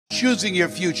choosing your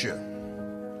future.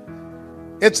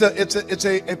 It's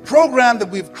a program that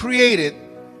we've created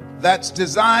that's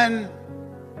designed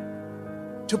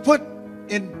to put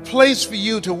in place for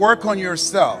you to work on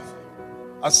yourself.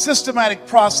 A systematic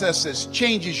process that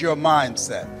changes your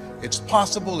mindset. It's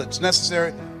possible, it's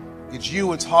necessary, it's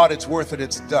you, it's hard, it's worth it,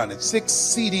 it's done. It's 6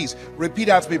 CDs. Repeat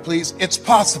after me, please. It's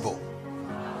possible.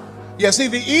 Yeah, see,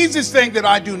 the easiest thing that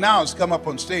I do now is come up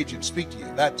on stage and speak to you.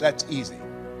 That's easy.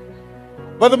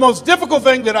 But the most difficult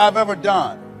thing that I've ever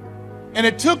done, and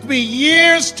it took me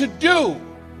years to do,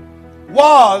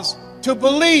 was to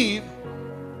believe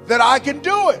that I can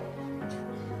do it.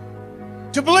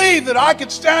 To believe that I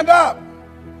could stand up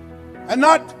and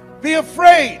not be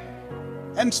afraid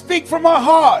and speak from my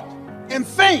heart and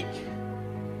think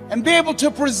and be able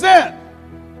to present.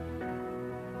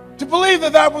 To believe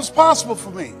that that was possible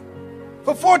for me.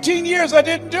 For 14 years, I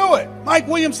didn't do it. Mike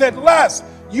Williams said, Les,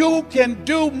 you can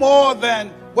do more than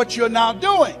what you're now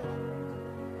doing.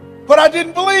 But I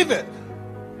didn't believe it.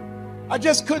 I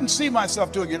just couldn't see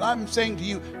myself doing it. I'm saying to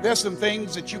you, there's some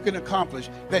things that you can accomplish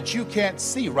that you can't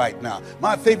see right now.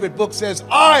 My favorite book says,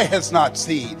 eye has not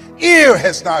seen, ear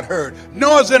has not heard,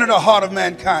 nor has entered the heart of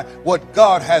mankind what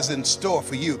God has in store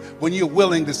for you when you're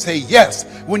willing to say yes,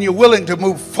 when you're willing to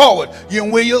move forward,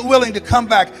 when you're willing to come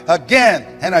back again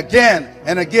and again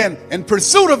and again in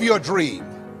pursuit of your dream.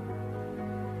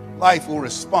 Life will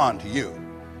respond to you.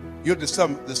 You'll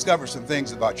discover some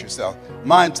things about yourself.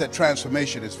 Mindset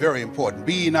transformation is very important.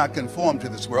 Be ye not conformed to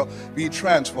this world. Be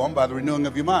transformed by the renewing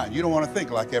of your mind. You don't want to think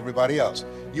like everybody else.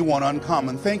 You want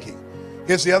uncommon thinking.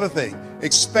 Here's the other thing.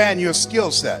 Expand your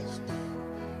skill set.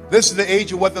 This is the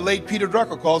age of what the late Peter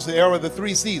Drucker calls the era of the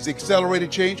 3 C's. Accelerated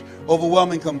change,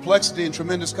 overwhelming complexity, and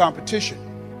tremendous competition.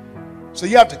 So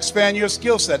you have to expand your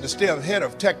skill set to stay ahead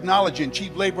of technology and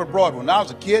cheap labor abroad. When I was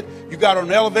a kid, you got on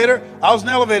an elevator, I was an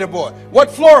elevator boy.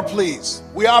 What floor, please?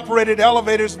 We operated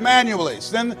elevators manually.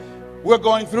 So then we're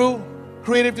going through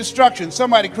creative destruction.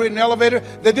 Somebody created an elevator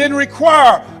that didn't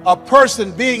require a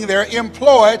person being there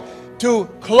employed to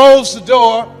close the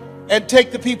door and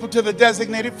take the people to the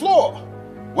designated floor.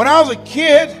 When I was a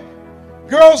kid,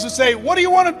 girls would say, what do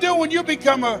you want to do when you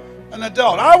become an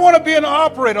adult? I want to be an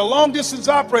operator, a long-distance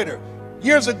operator.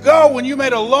 Years ago, when you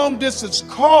made a long-distance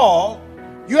call,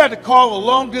 you had to call a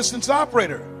long-distance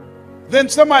operator. Then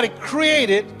somebody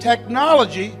created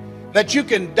technology that you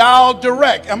can dial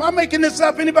direct. Am I making this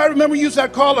up? Anybody remember you used to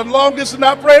call a long-distance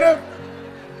operator?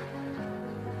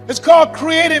 It's called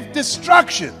creative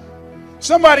destruction.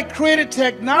 Somebody created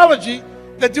technology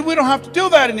that we don't have to do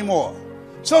that anymore.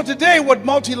 So today, what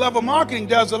multi-level marketing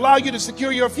does allow you to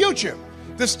secure your future,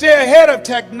 to stay ahead of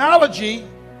technology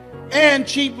and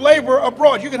cheap labor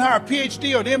abroad. You can hire a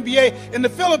PhD or an MBA in the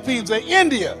Philippines or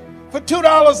India for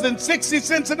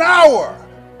 $2.60 an hour.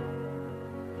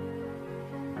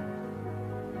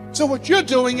 So what you're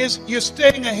doing is you're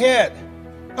staying ahead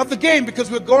of the game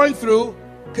because we're going through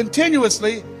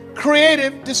continuously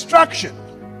creative destruction.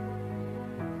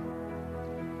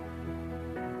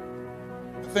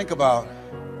 Think about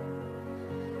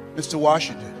Mr.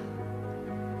 Washington.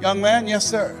 Young man, yes,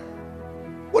 sir.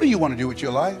 What do you want to do with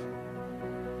your life?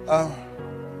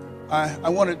 I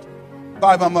want to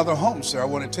buy my mother a home, sir. I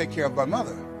want to take care of my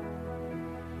mother.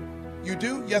 You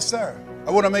do? Yes, sir.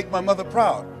 I want to make my mother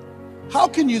proud. How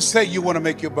can you say you want to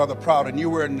make your mother proud and you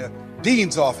were in the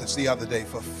dean's office the other day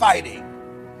for fighting?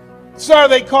 Sir,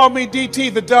 they called me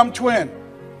DT, the dumb twin.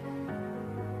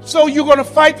 So you're going to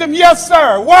fight them? Yes,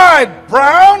 sir. Why,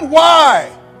 Brown?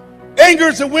 Why? Anger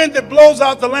is the wind that blows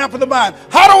out the lamp of the mind.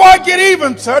 How do I get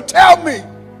even, sir? Tell me.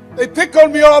 They pick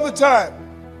on me all the time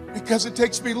because it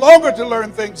takes me longer to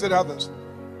learn things than others.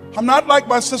 I'm not like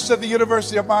my sister at the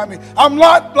University of Mamie. I'm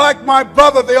not like my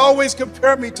brother. They always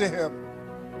compare me to him.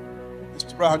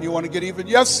 Mr. Brown, you want to get even?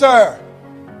 Yes, sir.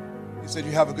 He said,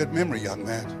 you have a good memory, young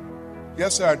man.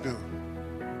 Yes, sir, I do.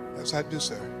 Yes, I do,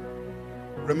 sir.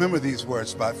 Remember these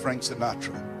words by Frank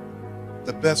Sinatra.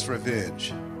 The best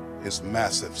revenge is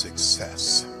massive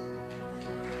success.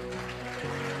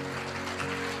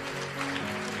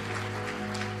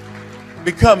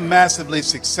 Become massively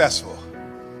successful.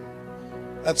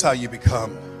 That's how you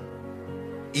become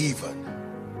even.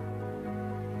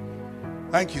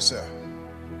 Thank you, sir.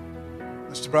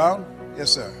 Mr. Brown?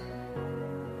 Yes, sir.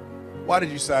 Why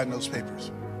did you sign those papers?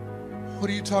 What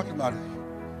are you talking about?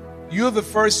 You're the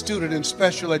first student in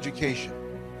special education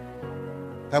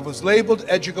that was labeled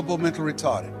educable mental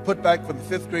retarded, put back from the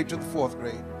 5th grade to the 4th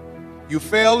grade. You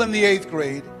failed in the 8th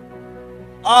grade.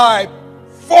 I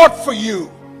fought for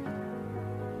you.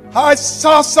 I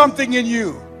saw something in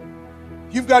you.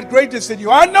 You've got greatness in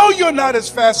you. I know you're not as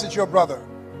fast as your brother.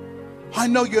 I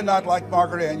know you're not like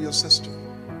Margaret Ann, your sister,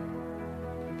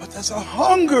 but there's a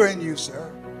hunger in you,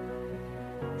 sir.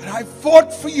 And I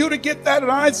fought for you to get that,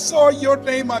 and I saw your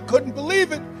name. I couldn't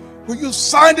believe it when you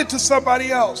signed it to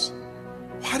somebody else.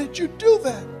 Why did you do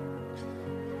that?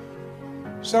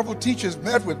 Several teachers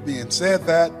met with me and said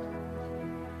that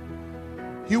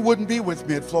you wouldn't be with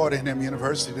me at Florida A&M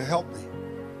University to help me.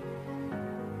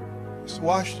 Mr.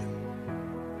 Washington,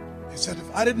 he said,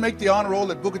 if I didn't make the honor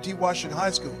roll at Booker T. Washington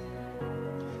High School,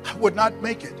 I would not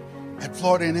make it at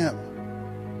Florida A&M.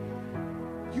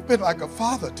 You've been like a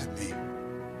father to me.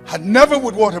 I never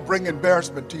would want to bring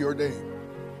embarrassment to your name.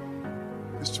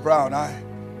 Mr. Brown,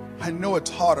 I know it's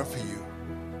harder for you.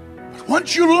 But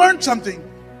once you learn something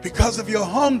because of your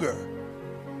hunger,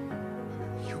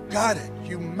 you got it,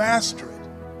 you master it.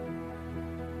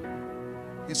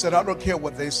 He said, I don't care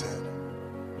what they said,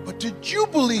 but did you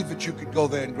believe that you could go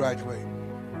there and graduate?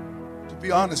 To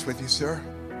be honest with you, sir,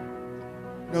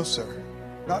 no, sir,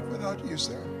 not without you,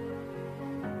 sir.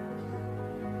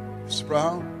 Mr.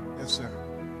 Brown, yes, sir.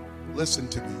 Listen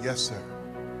to me, yes, sir.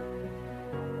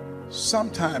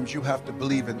 Sometimes you have to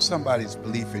believe in somebody's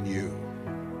belief in you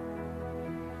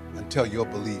until your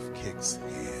belief kicks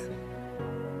in.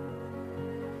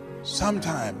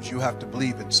 Sometimes you have to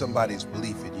believe in somebody's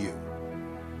belief in you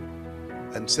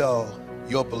until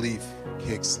your belief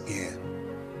kicks in.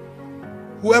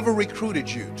 Whoever recruited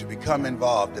you to become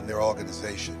involved in their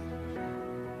organization,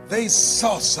 they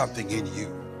saw something in you.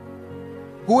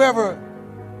 Whoever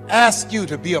asked you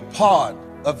to be a part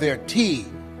of their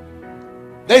team,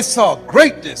 they saw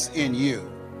greatness in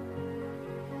you.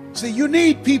 See, you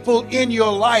need people in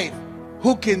your life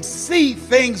who can see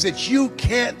things that you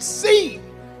can't see.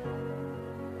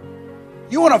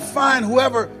 You want to find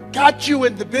whoever got you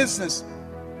in the business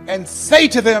and say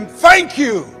to them, thank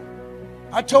you.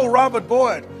 I told Robert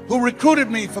Boyd, who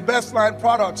recruited me for Best Line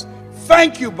Products,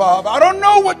 thank you, Bob. I don't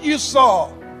know what you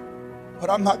saw, but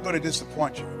I'm not going to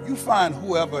disappoint you. You find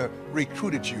whoever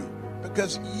recruited you,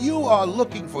 because you are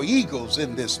looking for eagles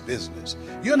in this business.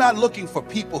 You're not looking for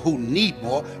people who need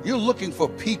more. You're looking for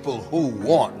people who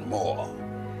want more.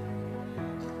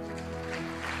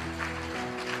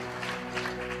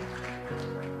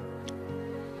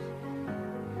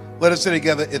 Let us say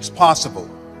together, it's possible.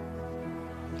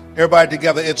 Everybody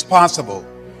together, it's possible.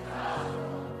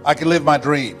 I can live my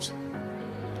dreams.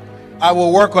 I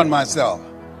will work on myself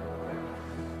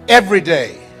every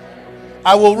day.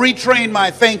 I will retrain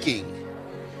my thinking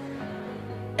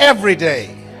every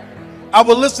day. I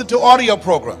will listen to audio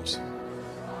programs.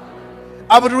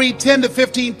 I would read 10 to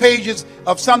 15 pages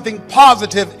of something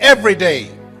positive every day.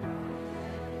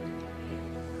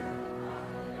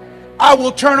 I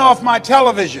will turn off my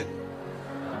television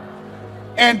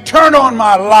and turn on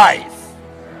my life.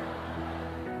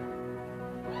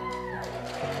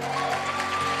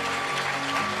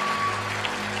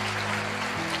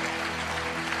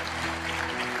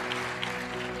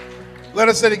 Let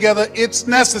us say together, it's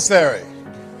necessary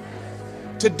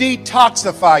to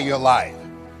detoxify your life.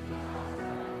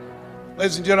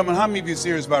 Ladies and gentlemen, how many of you are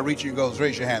serious about reaching your goals?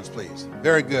 Raise your hands, please.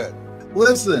 Very good.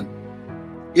 Listen,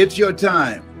 it's your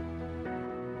time.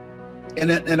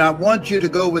 And I want you to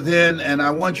go within, and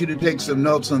I want you to take some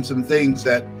notes on some things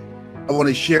that I want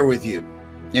to share with you.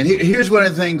 And here's one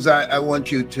of the things I want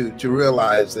you to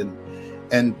realize and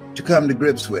to come to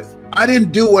grips with. I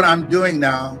didn't do what I'm doing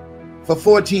now for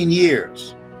 14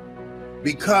 years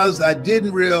because I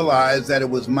didn't realize that it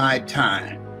was my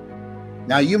time.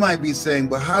 Now you might be saying,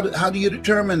 well, how do you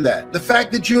determine that? The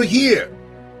fact that you're here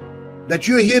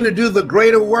to do the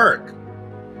greater work.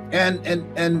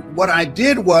 And what I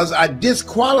did was I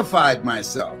disqualified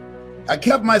myself. I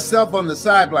kept myself on the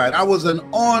sideline. I was an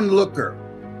onlooker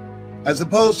as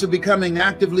opposed to becoming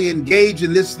actively engaged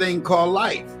in this thing called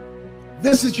life.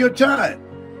 This is your time.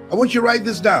 I want you to write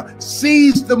this down.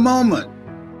 Seize the moment.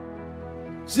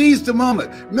 Seize the moment.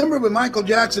 Remember when Michael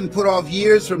Jackson put off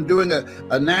years from doing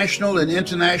a national and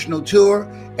international tour,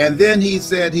 and then he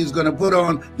said he's going to put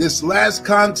on this last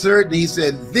concert, and he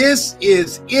said, this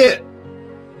is it.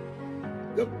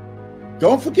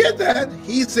 Don't forget that.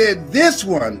 He said, this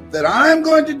one that I'm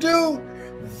going to do,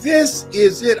 this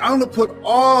is it. I'm going to put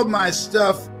all my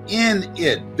stuff in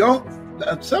it.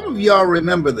 Some of y'all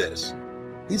remember this.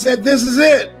 He said, this is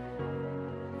it.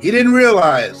 He didn't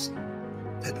realize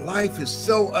that life is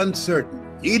so uncertain.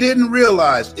 He didn't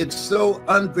realize it's so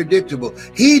unpredictable.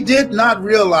 He did not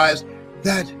realize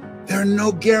that there are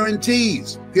no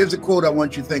guarantees. Here's a quote I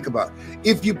want you to think about.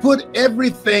 If you put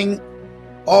everything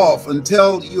off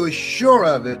until you're sure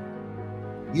of it,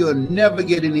 you'll never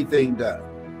get anything done.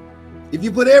 If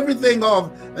you put everything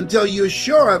off until you're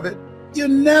sure of it, you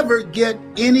never get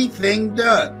anything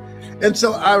done. And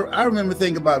so I remember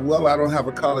thinking about, well, I don't have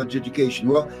a college education.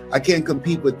 Well, I can't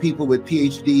compete with people with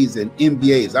PhDs and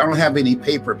MBAs. I don't have any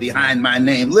paper behind my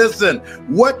name. Listen,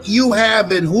 what you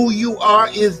have and who you are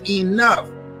is enough.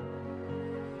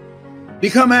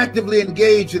 Become actively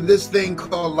engaged in this thing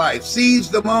called life. Seize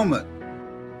the moment.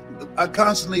 I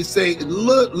constantly say,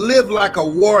 live like a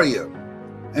warrior.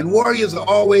 And warriors are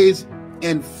always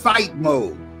in fight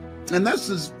mode. And this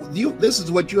is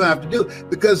what you have to do,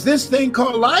 because this thing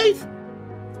called life,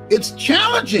 it's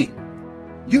challenging.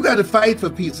 You got to fight for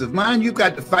peace of mind. You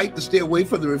got to fight to stay away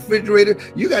from the refrigerator.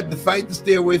 You got to fight to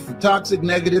stay away from toxic,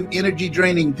 negative, energy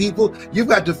draining people. You've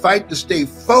got to fight to stay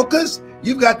focused.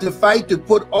 You've got to fight to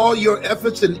put all your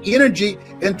efforts and energy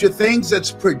into things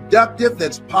that's productive,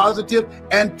 that's positive,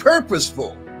 and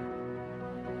purposeful.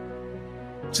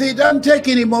 See, it doesn't take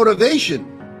any motivation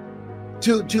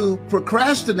to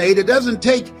procrastinate. It doesn't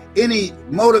take any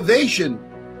motivation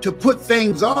to put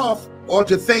things off or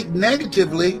to think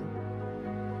negatively,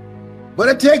 but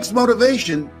it takes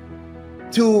motivation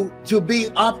to be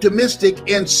optimistic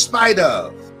in spite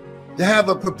of, to have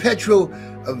a perpetual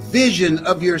vision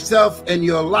of yourself and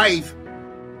your life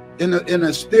in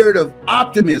a spirit of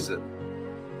optimism,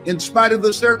 in spite of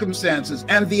the circumstances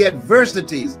and the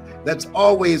adversities that's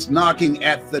always knocking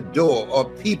at the door or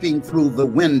peeping through the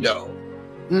window.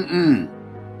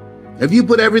 If you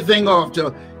put everything off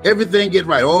till everything get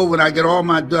right, oh, when I get all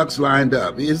my ducks lined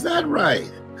up, is that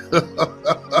right?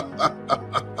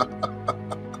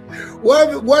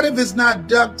 What if it's not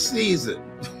duck season?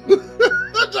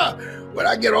 When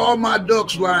I get all my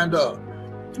ducks lined up,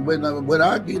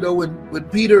 when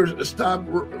Peter stopped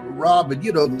robbing,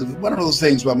 one of those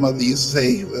things my mother used to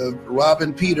say,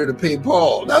 robbing Peter to pay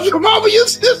Paul. That's what Mama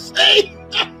used to say.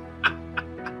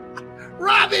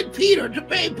 Robbing Peter to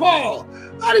pay Paul.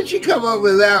 How did she come up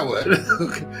with that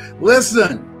one?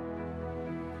 Listen,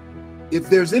 if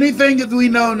there's anything that we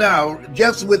know now,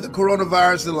 just with the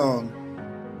coronavirus alone,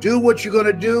 do what you're going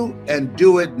to do and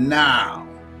do it now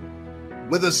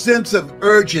with a sense of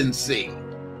urgency.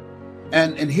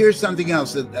 And here's something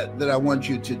else that I want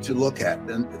you to look at,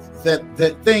 and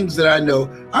that things that I know.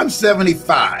 I'm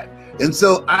 75, and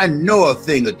so I know a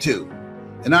thing or two.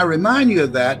 And I remind you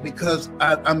of that because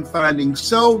I'm finding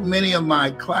so many of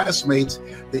my classmates,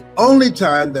 the only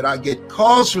time that I get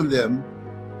calls from them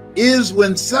is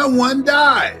when someone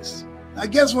dies. Now,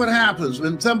 guess what happens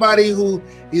when somebody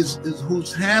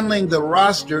who's handling the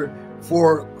roster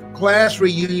for class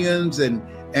reunions and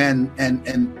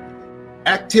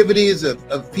activities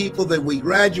of people that we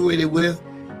graduated with?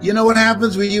 You know what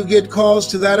happens when you get calls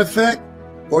to that effect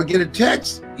or get a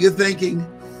text? You're thinking,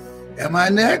 am I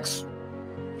next?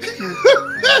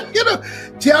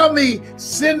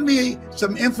 Send me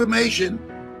some information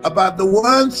about the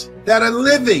ones that are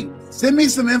living. Send me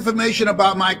some information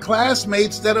about my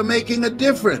classmates that are making a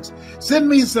difference. Send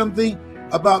me something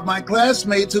about my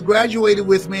classmates who graduated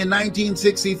with me in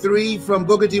 1963 from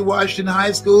Booker T. Washington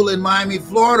High School in Miami,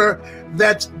 Florida,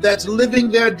 that's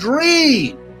living their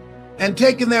dream and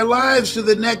taking their lives to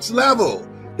the next level,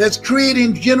 that's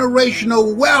creating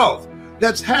generational wealth,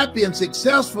 that's happy and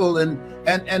successful, and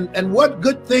what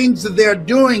good things they're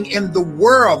doing in the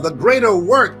world, the greater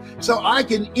work, so I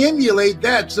can emulate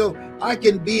that, so I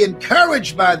can be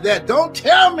encouraged by that. Don't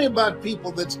tell me about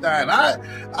people that's dying.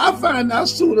 I find out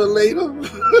sooner or later.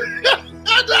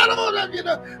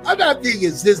 I'm not being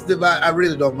insistent. I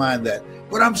really don't mind that.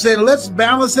 But I'm saying let's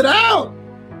balance it out.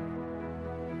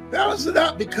 Balance it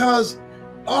out, because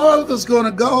all of us going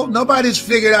to go. Nobody's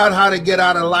figured out how to get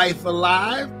out of life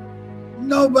alive.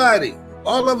 Nobody.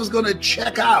 All of us going to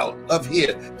check out of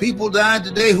here. People dying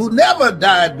today who never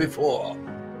died before.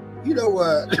 You know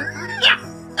what?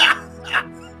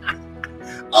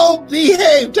 Oh,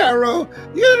 behave, Tyrone.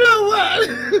 You know what?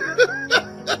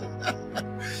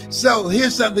 So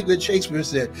here's something that Shakespeare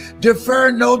said.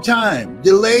 Defer no time.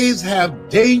 Delays have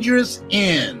dangerous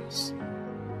ends.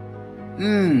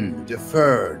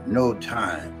 Defer no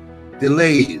time.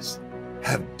 Delays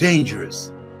have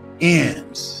dangerous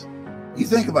ends. You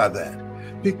think about that.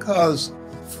 Because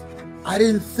I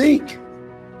didn't think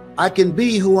I can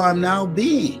be who I'm now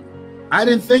being. I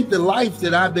didn't think the life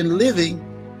that I've been living,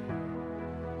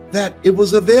 that it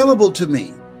was available to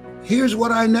me. Here's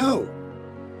what I know.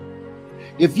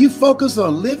 If you focus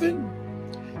on living,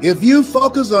 if you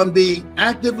focus on being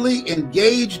actively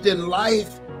engaged in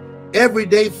life, every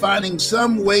day finding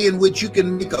some way in which you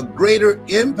can make a greater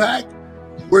impact,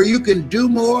 where you can do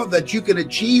more, that you can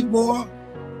achieve more,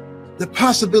 the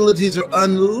possibilities are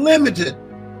unlimited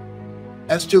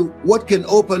as to what can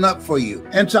open up for you.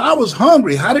 And so I was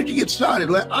hungry. How did you get started?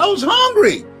 I was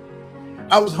hungry.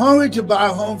 I was hungry to buy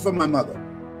a home for my mother.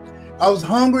 I was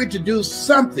hungry to do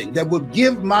something that would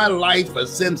give my life a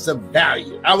sense of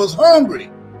value. I was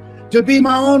hungry to be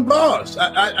my own boss.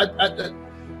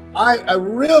 I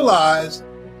realized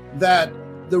that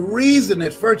the reason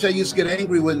at first I used to get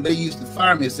angry when they used to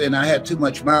fire me, saying I had too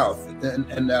much mouth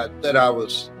and that I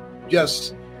was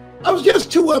just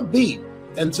too upbeat.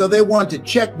 And so they want to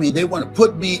check me. They want to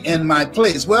put me in my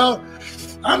place. Well,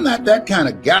 I'm not that kind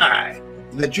of guy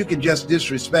that you can just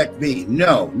disrespect me.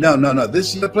 No.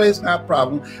 This is your place, not a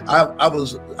problem. I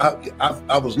was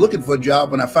looking for a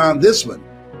job when I found this one.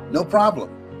 No problem.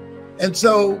 And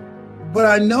so, but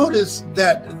I noticed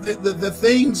that the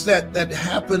things that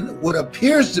happen, what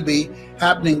appears to be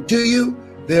happening to you,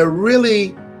 they're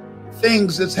really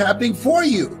things that's happening for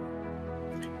you.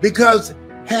 Because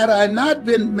had I not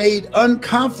been made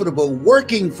uncomfortable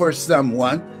working for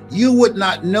someone, you would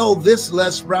not know this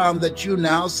Les Brown that you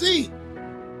now see.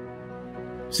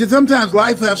 See, sometimes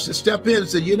life has to step in and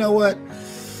say, you know what?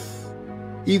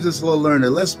 He's a slow learner.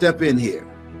 Let's step in here.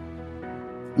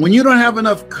 When you don't have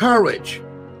enough courage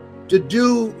to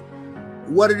do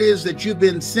what it is that you've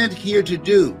been sent here to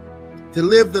do, to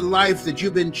live the life that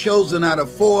you've been chosen out of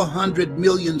 400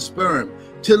 million sperm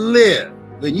to live,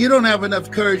 when you don't have enough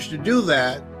courage to do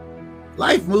that,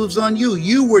 life moves on you.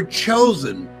 You were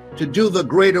chosen to do the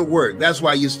greater work. That's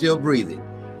why you're still breathing.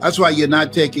 That's why you're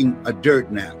not taking a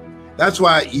dirt nap. That's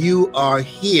why you are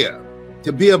here,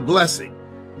 to be a blessing.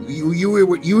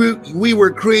 We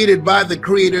were created by the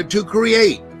Creator to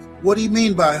create. What do you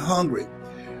mean by hungry?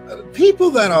 People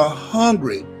that are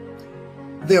hungry,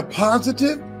 they're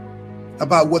positive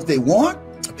about what they want.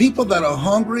 People that are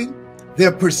hungry,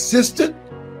 they're persistent.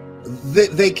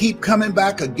 They keep coming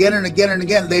back again and again and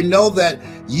again. They know that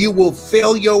you will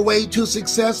fail your way to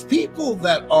success. People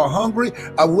that are hungry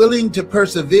are willing to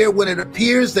persevere when it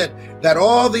appears that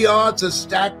all the odds are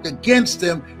stacked against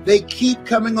them. They keep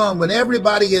coming on. When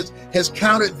everybody has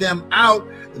counted them out,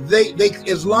 they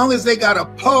as long as they got a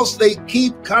pulse, they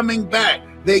keep coming back.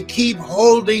 They keep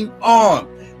holding on.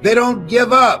 They don't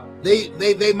give up.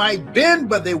 They might bend,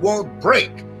 but they won't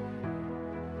break.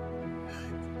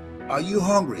 Are you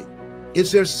hungry?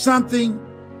 Is there something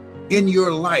in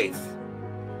your life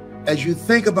as you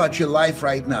think about your life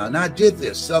right now? And I did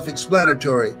this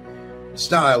self-explanatory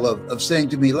style of saying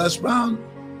to me, Les Brown,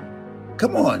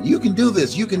 come on, you can do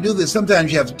this. You can do this.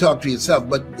 Sometimes you have to talk to yourself.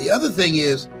 But the other thing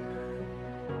is,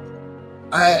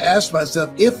 I asked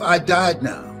myself, if I died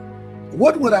now,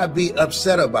 what would I be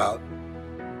upset about?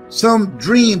 Some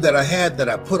dream that I had that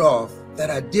I put off that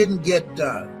I didn't get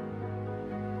done.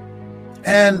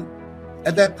 And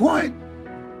at that point,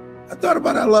 I thought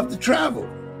about I love to travel.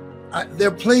 There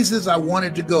are places I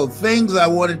wanted to go, things I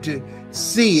wanted to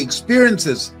see,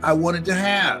 experiences I wanted to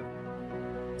have.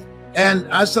 And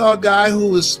I saw a guy who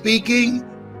was speaking,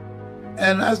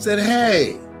 and I said,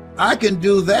 hey, I can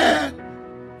do that.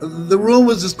 The room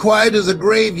was as quiet as a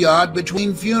graveyard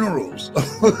between funerals.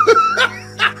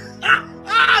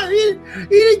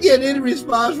 He didn't get any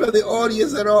response from the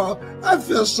audience at all. I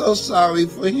feel so sorry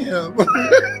for him.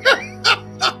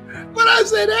 But I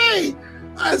said, hey,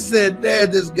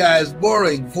 man, this guy is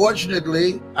boring.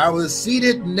 Fortunately, I was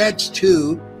seated next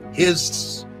to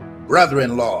his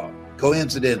brother-in-law.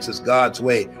 Coincidence is God's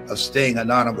way of staying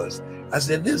anonymous. I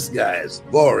said, this guy is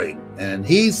boring. And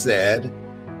he said,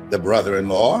 the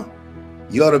brother-in-law,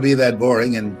 you ought to be that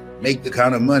boring and make the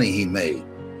kind of money he made.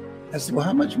 I said, well,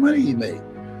 how much money he made?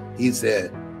 He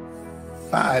said,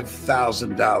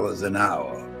 $5,000 an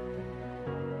hour.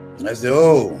 I said,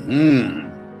 oh,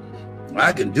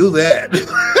 I can do that.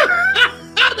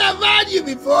 Now, mind you,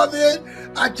 before then,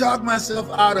 I talked myself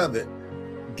out of it.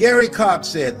 Gary Cox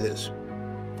said this: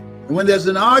 when there's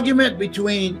an argument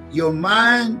between your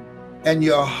mind and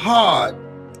your heart,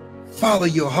 follow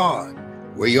your heart.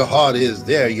 Where your heart is,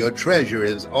 there your treasure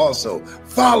is also.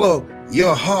 Follow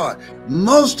your heart.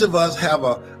 Most of us have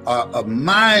a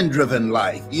mind-driven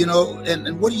life, you know,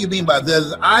 and what do you mean by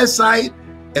there's eyesight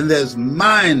and there's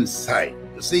mind sight?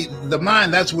 See, the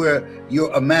mind, that's where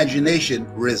your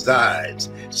imagination resides.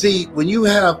 See, when you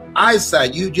have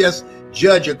eyesight, you just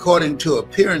judge according to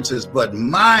appearances, but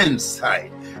mind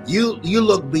sight, you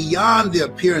look beyond the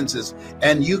appearances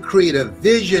and you create a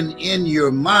vision in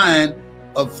your mind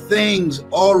of things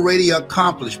already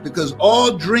accomplished, because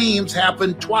all dreams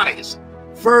happen twice.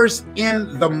 First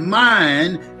in the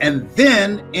mind and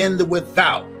then in the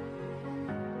without.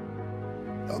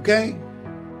 Okay?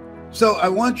 So I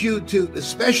want you to,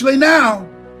 especially now,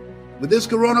 with this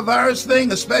coronavirus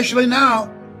thing, especially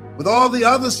now, with all the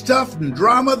other stuff and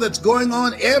drama that's going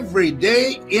on every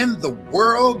day in the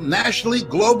world, nationally,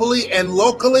 globally, and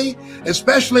locally,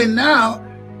 especially now.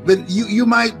 But you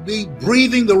might be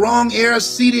breathing the wrong air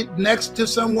seated next to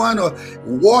someone, or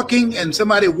walking and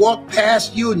somebody walked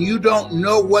past you and you don't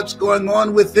know what's going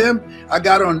on with them. I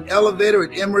got on an elevator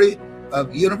at Emory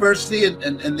University,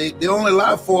 and they only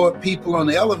allow 4 people on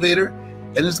the elevator.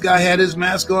 And this guy had his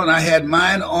mask on. I had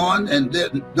mine on,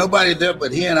 and nobody there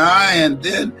but he and I. And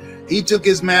then he took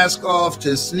his mask off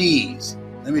to sneeze.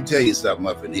 Let me tell you something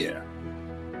up in here.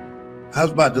 I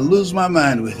was about to lose my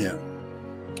mind with him.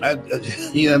 I'm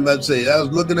about to say, I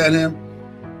was looking at him.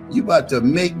 You about to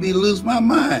make me lose my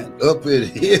mind up in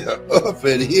here, up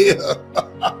in here.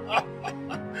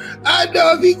 I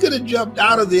know if he could have jumped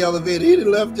out of the elevator, he'd have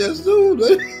left there soon.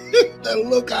 The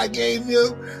look I gave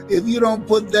him, if you don't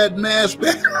put that mask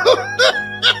back on,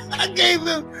 I gave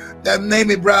him that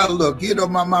Mamie Brown look. You know,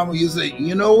 my mama used to say,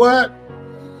 you know what?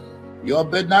 Y'all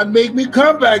better not make me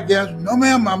come back there. No,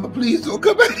 ma'am, mama, please don't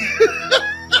come back.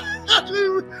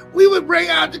 We would bring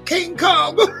out the King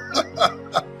Kong.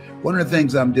 One of the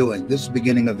things I'm doing, this is the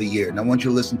beginning of the year, and I want you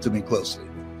to listen to me closely.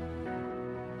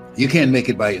 You can't make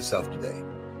it by yourself today.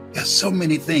 There's so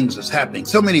many things that's happening,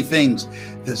 so many things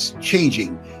that's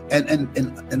changing. And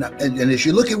as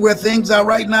you look at where things are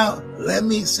right now, let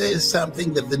me say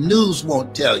something that the news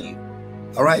won't tell you.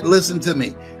 All right, listen to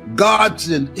me. God's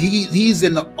in, he's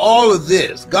in all of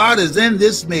this. God is in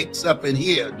this mix up in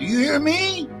here. Do you hear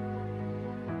me?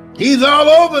 He's all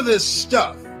over this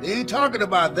stuff. They ain't talking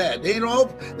about that.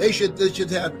 They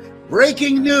should have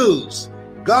breaking news.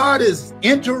 God has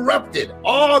interrupted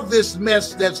all this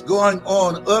mess that's going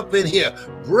on up in here.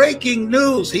 Breaking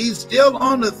news. He's still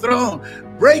on the throne.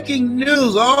 Breaking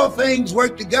news. All things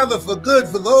work together for good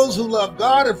for those who love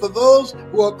God and for those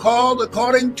who are called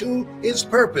according to his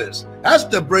purpose. That's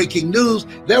the breaking news.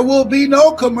 There will be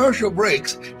no commercial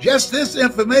breaks. Just this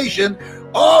information.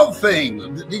 All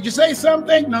things. Did you say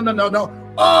something? No.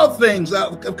 All things.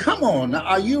 Come on.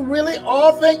 Are you really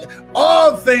all things?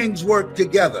 All things work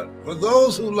together for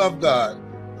those who love God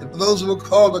and for those who are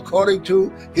called according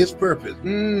to his purpose.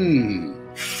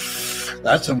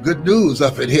 That's some good news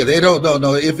up in here. They don't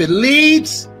know. If it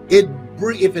leads, if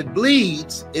it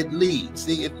bleeds, it leads.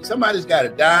 See, if somebody's got to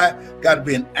die, got to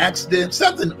be an accident,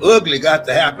 something ugly got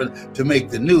to happen to make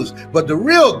the news. But the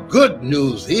real good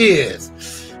news is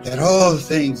that all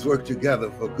things work together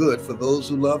for good for those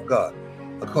who love God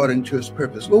according to his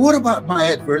purpose. Well, what about my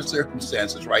adverse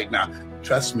circumstances right now?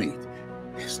 Trust me,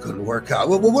 it's going to work out.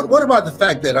 Well, what about the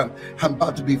fact that I'm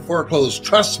about to be foreclosed?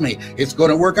 Trust me, it's going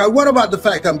to work out. What about the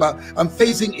fact I'm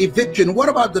facing eviction? What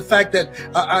about the fact that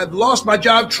I've lost my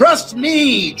job? Trust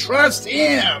me, trust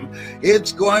him.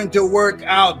 It's going to work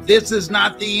out. This is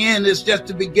not the end. It's just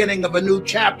the beginning of a new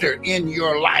chapter in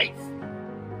your life.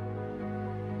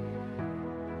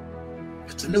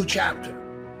 It's a new chapter.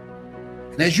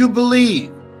 And as you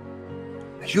believe,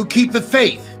 as you keep the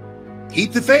faith,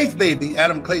 baby.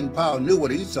 Adam Clayton Powell knew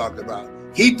what he's talking about.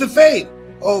 Keep the faith.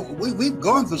 Oh, we've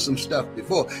gone through some stuff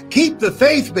before. Keep the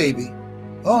faith, baby.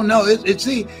 Oh, no,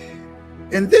 see,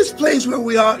 in this place where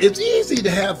we are, it's easy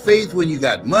to have faith when you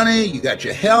got money, you got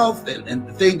your health, and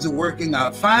things are working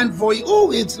out fine for you.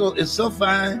 Oh, it's so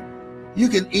fine. You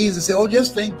can easily say, oh,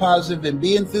 just think positive and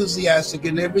be enthusiastic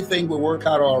and everything will work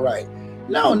out all right.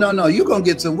 No. You're going to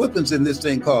get some whippings in this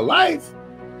thing called life.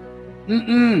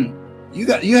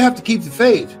 You have to keep the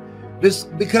faith.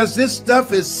 Because this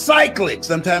stuff is cyclic.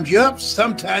 Sometimes you're up,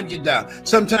 sometimes you're down.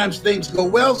 Sometimes things go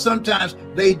well, sometimes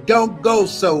they don't go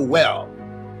so well.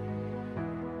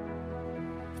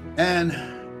 And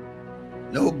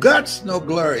no guts, no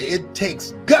glory. It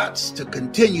takes guts to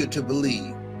continue to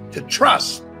believe, to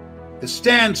trust, to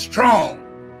stand strong,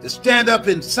 to stand up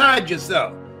inside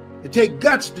yourself. It takes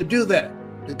guts to do that,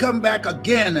 to come back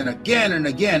again and again and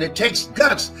again. It takes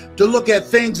guts to look at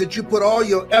things that you put all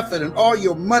your effort and all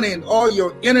your money and all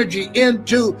your energy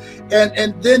into,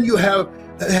 and then you have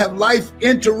life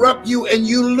interrupt you and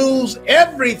you lose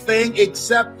everything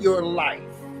except your life.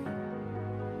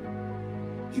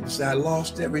 People say, I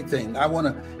lost everything. I want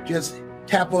to just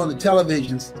tap on the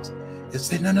television and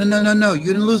say, no. You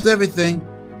didn't lose everything.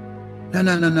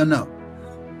 No.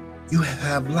 You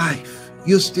have life.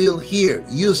 You're still here.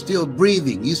 You're still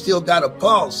breathing. You still got a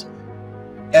pulse.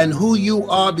 And who you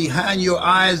are behind your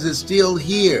eyes is still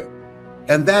here.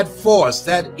 And that force,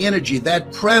 that energy,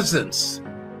 that presence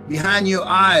behind your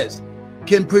eyes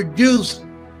can produce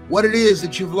what it is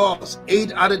that you've lost.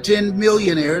 8 out of 10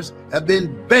 millionaires have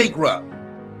been bankrupt.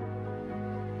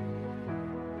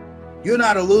 You're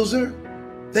not a loser.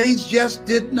 Things just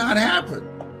did not happen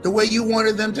the way you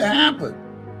wanted them to happen.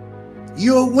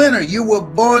 You're a winner. You were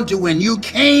born to win. You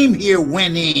came here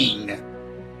winning.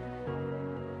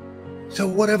 So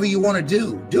whatever you want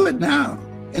to do it now.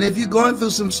 And if you're going through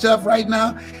some stuff right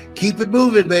now, keep it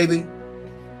moving, baby.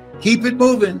 Keep it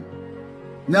moving.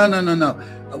 No.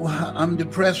 I'm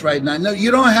depressed right now. No,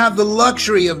 you don't have the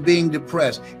luxury of being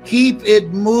depressed. Keep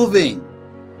it moving.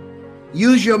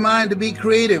 Use your mind to be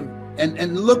creative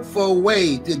and look for a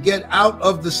way to get out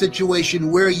of the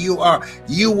situation where you are.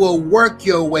 You will work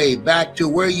your way back to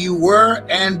where you were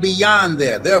and beyond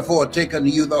there. Therefore, take unto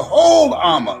you the whole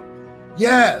armor.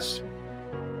 Yes.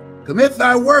 Commit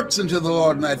thy works unto the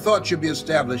Lord, and thy thoughts shall be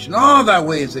established. In all thy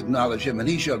ways acknowledge him, and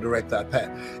he shall direct thy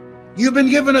path. You've been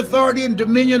given authority and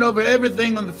dominion over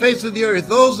everything on the face of the earth.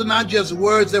 Those are not just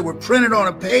words that were printed on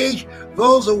a page.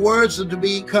 Those are words that to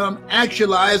become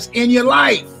actualized in your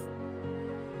life.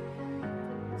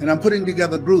 And I'm putting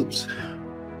together groups,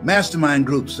 mastermind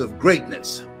groups of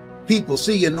greatness. People,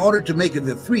 see, in order to make it,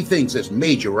 the three things that's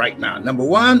major right now. Number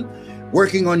one,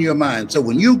 working on your mind. So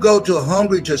when you go to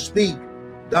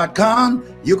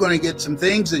hungrytospeak.com, you're going to get some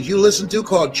things that you listen to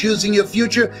called Choosing Your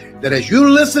Future, that as you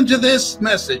listen to this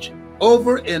message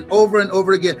over and over and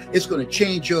over again, it's going to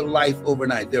change your life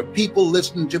overnight. There are people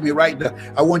listening to me right now.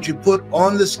 I want you to put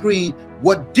on the screen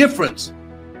what difference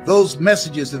those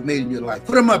messages have made in your life.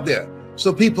 Put them up there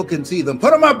so people can see them.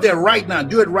 Put them up there right now.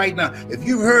 Do it right now. If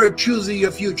you've heard Choosing Your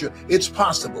Future, it's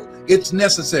possible. It's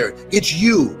necessary. It's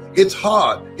you. It's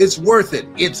hard. It's worth it.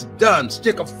 It's done.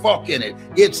 Stick a fork in it.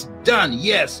 It's done.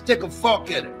 Yes, stick a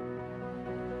fork in it.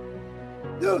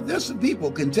 There's some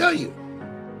people can tell you,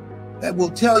 that will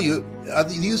tell you.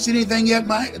 Do you see anything yet,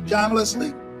 John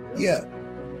Leslie? Yeah.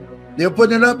 They're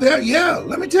putting it up there? Yeah.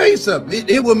 Let me tell you something.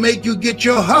 It will make you get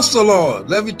your hustle on.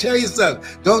 Let me tell you something.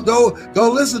 Don't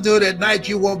listen to it at night.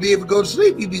 You won't be able to go to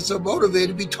sleep. You'll be so motivated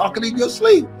to be talking in your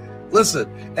sleep. Listen,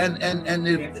 and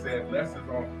Kent said lessons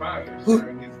on fire.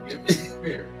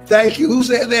 Thank you. Who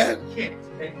said that? Kent.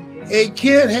 Hey,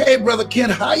 Kent. Hey, brother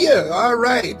Kent. Hiya. All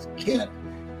right, Kent.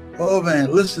 Oh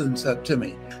man, listen to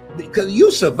me. Because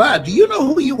you survived. Do you know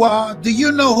who you are? Do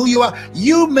you know who you are?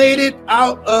 You made it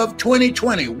out of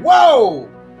 2020. Whoa!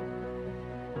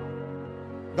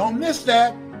 Don't miss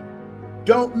that.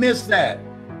 Don't miss that.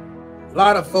 A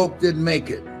lot of folk didn't make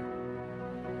it.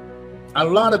 A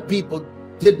lot of people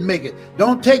didn't make it.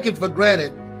 Don't take it for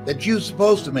granted that you're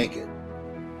supposed to make it.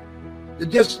 To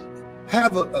just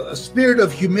have a spirit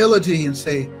of humility and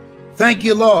say, thank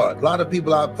you, Lord. A lot of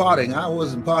people are partying. I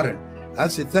wasn't partying. I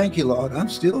said, thank you, Lord. I'm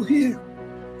still here.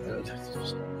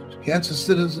 Cancer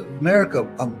Centers of America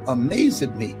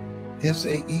amazed me.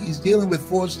 He's dealing with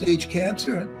 4-stage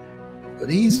cancer, but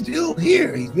he's still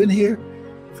here. He's been here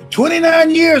for 29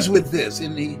 years with this,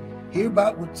 and he hear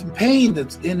about with some pain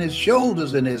that's in his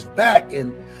shoulders and his back,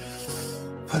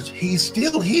 but he's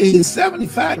still here. He's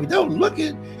 75. He don't look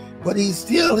it, but he's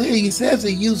still here. He says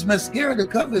he used mascara to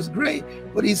cover his gray,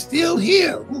 but he's still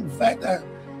here. Ooh, in fact, I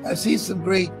see some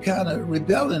great kind of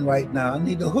rebellion right now. I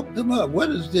need to hook them up. What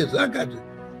is this? I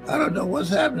don't know what's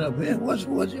happening up here.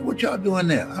 What y'all doing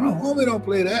there? Homie don't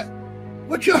play that.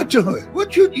 What y'all doing?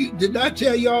 Did I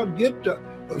tell y'all get to,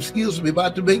 excuse me,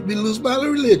 about to make me lose my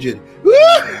religion?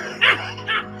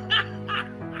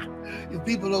 If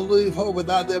people don't leave home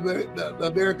without the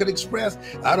American Express,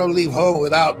 I don't leave home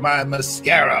without my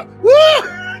mascara.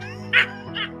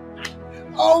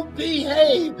 Oh,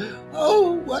 behave.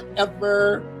 Oh,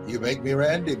 whatever. You make me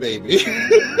randy, baby.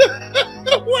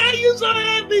 Why are you so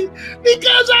happy?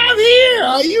 Because I'm here.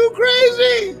 Are you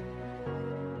crazy?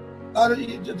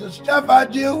 The stuff I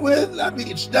deal with,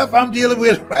 stuff I'm dealing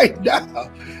with right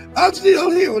now. I'm still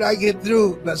here when I get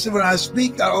through. When I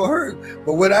speak, I don't hurt.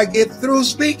 But when I get through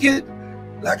speaking,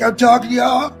 like I'm talking to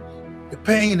y'all, the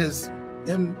pain is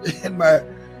in my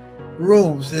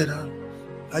room. Said,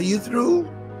 are you through?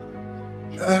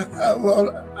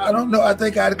 Well, I don't know. I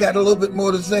think I got a little bit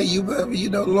more to say.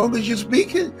 As long as you're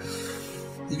speaking,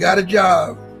 you got a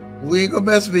job. We ain't gonna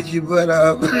mess with you, but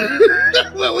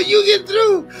well, when you get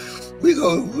through, we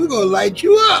gonna light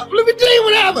you up. Let me tell you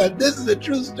what happened. This is a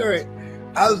true story.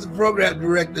 I was the program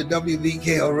director at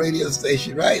WVKO radio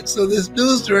station, right? So this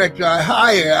news director I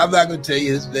hired, I'm not gonna tell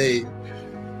you his name.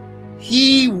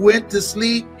 He went to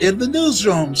sleep in the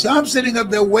newsroom. So I'm sitting up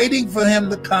there waiting for him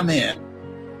to come in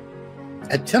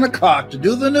at 10 o'clock to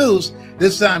do the news.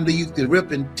 This time you could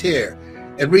rip and tear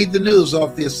and read the news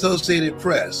off the Associated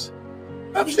Press.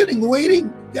 I'm sitting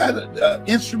waiting, got an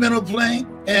instrumental playing,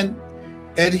 and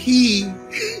he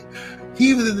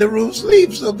was in the room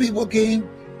asleep. So people came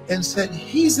and said,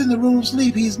 he's in the room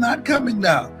asleep. He's not coming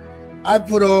now. I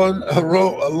put on a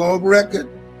long record,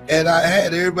 and I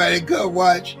had everybody come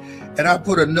watch, and I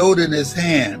put a note in his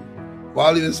hand.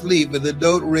 while he was asleep, and the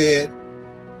note read,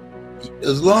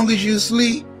 as long as you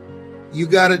sleep, you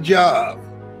got a job.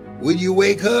 When you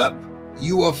wake up,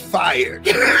 you are fired.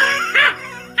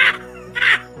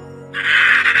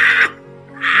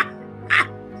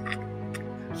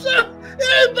 So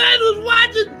everybody was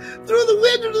watching through the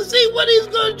window to see what he's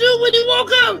going to do when he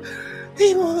woke up.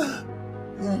 He woke up.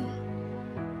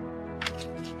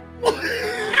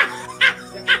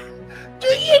 Do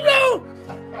you know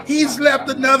he slept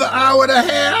another hour and a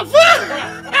half?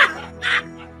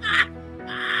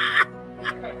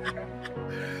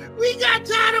 We got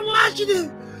tired of watching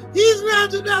him. He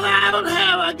slept another hour and a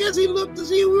half. I guess he looked to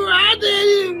see if we were out there.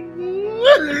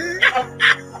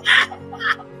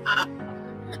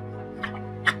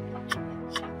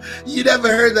 You never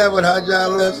heard that one, huh,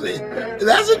 John Leslie?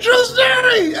 That's a true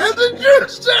story. That's a true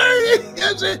story.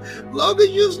 I said, as long as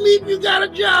you sleep, you got a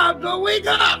job. Don't wake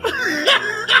up.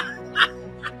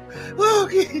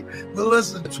 Okay. But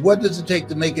listen, what does it take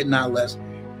to make it now, Les?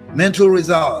 Mental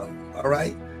resolve, all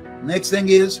right? Next thing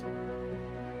is,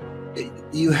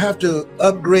 you have to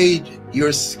upgrade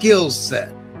your skill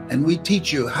set. And we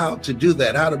teach you how to do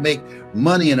that, how to make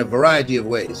money in a variety of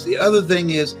ways. The other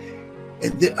thing is,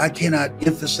 and I cannot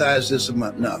emphasize this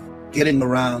enough, getting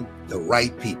around the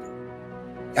right people.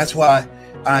 That's why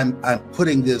I'm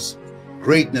putting this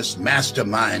greatness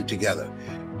mastermind together.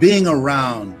 Being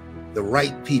around the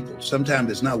right people.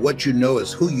 Sometimes it's not what you know,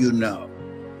 it's who you know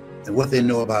and what they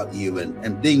know about you,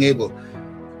 and being able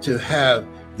to have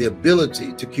the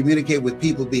ability to communicate with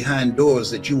people behind doors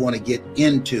that you want to get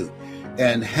into,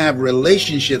 and have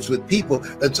relationships with people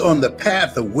that's on the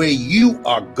path of where you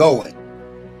are going.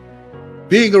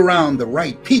 Being around the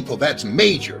right people, that's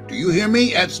major. Do you hear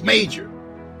me? That's major.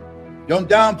 Don't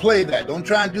downplay that. Don't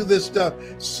try and do this stuff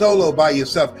solo by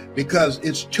yourself, because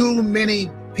it's too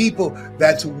many people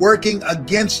that's working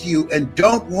against you and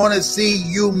don't want to see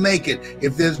you make it.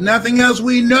 If there's nothing else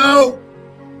we know,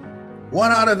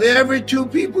 1 out of every 2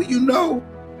 people you know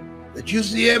that you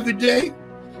see every day,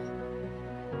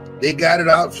 they got it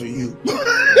out for you.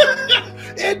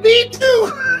 And me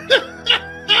too.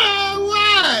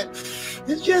 Why?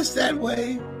 It's just that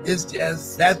way.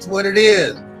 That's what it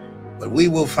is. But we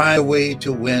will find a way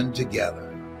to win together.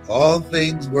 All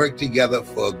things work together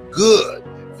for good.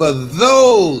 For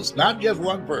those, not just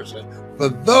one person, for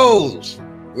those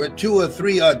where 2 or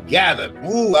 3 are gathered.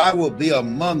 Ooh, I will be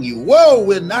among you. Whoa,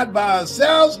 we're not by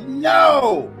ourselves?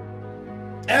 No,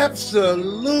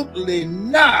 absolutely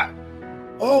not.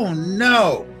 Oh,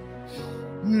 no.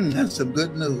 That's some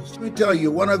good news. Let me tell you,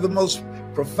 one of the most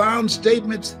profound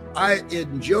statements I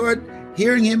enjoyed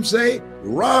hearing him say,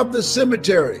 rob the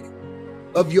cemetery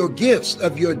of your gifts,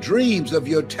 of your dreams, of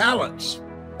your talents,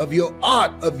 of your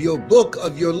art, of your book,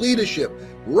 of your leadership.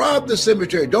 Rob the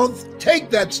cemetery. Don't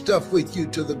take that stuff with you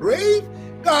to the grave.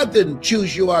 God didn't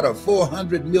choose you out of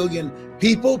 400 million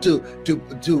people to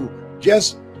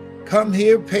just come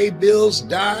here, pay bills,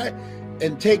 die,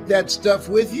 and take that stuff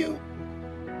with you.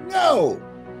 No.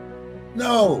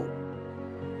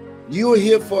 You are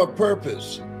here for a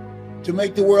purpose, to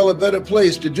make the world a better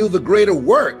place, to do the greater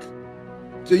work.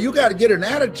 So you got to get an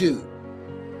attitude,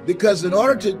 because in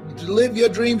order to live your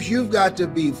dreams, you've got to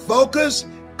be focused,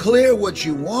 clear what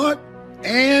you want,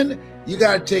 and you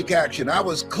got to take action. I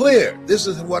was clear. This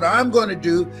is what I'm going to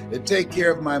do to take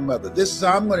care of my mother. This is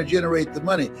how I'm going to generate the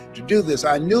money to do this.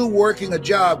 I knew working a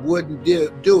job wouldn't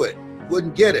do it,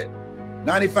 wouldn't get it.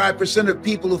 95% of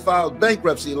people who filed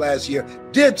bankruptcy last year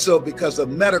did so because of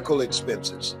medical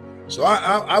expenses. So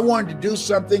I wanted to do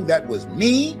something that was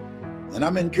me, and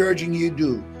I'm encouraging you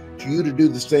to do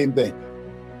the same thing.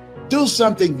 Do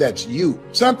something that's you,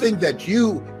 something that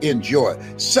you enjoy,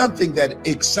 something that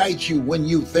excites you when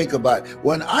you think about it.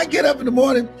 When I get up in the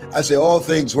morning, I say all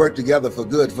things work together for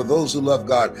good for those who love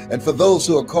God and for those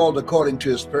who are called according to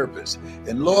his purpose.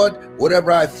 And Lord,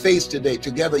 whatever I face today,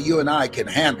 together you and I can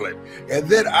handle it. And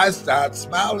then I start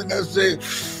smiling. I say,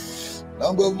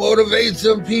 I'm going to motivate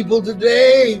some people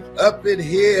today up in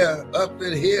here. I'm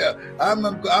going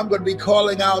to be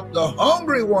calling out the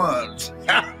hungry ones.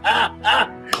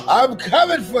 I'm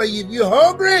coming for you. If you're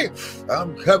hungry,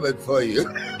 I'm coming for you.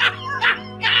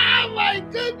 Oh my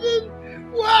goodness.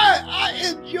 Why? I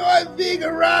enjoy being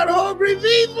around hungry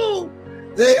people.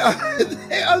 They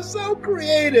are so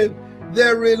creative.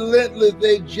 They're relentless.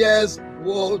 They just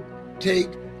won't take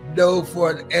no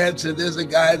for an answer. There's a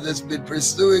guy that's been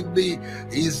pursuing me.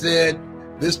 He said,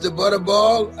 Mr.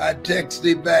 Butterball, I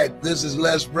texted back, this is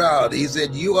Les Brown. He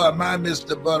said, you are my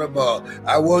Mr. Butterball.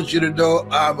 I want you to know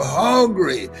I'm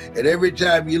hungry. And every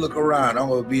time you look around, I'm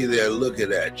going to be there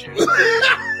looking at you.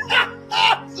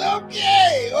 It's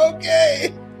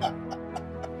okay.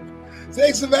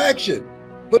 Take some action.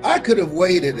 But I could have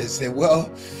waited and said,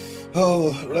 well,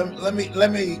 let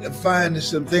me find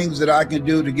some things that I can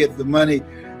do to get the money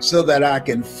so that I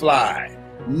can fly.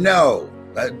 No.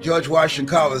 George Washington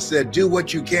Carver said, do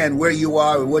what you can where you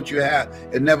are and what you have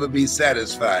and never be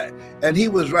satisfied. And he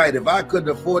was right. If I couldn't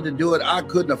afford to do it, I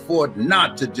couldn't afford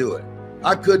not to do it.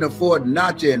 I couldn't afford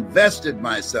not to invest in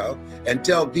myself and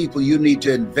tell people you need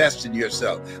to invest in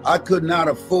yourself. I could not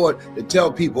afford to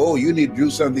tell people, oh, you need to do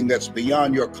something that's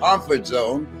beyond your comfort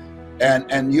zone,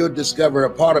 and you'll discover a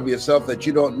part of yourself that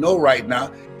you don't know right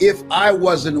now, if I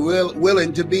wasn't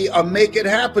willing to be a make it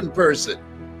happen person.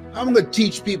 I'm going to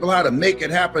teach people how to make it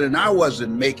happen, and I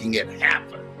wasn't making it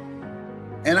happen.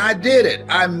 And I did it.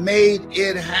 I made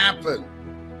it happen.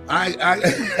 I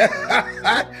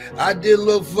did a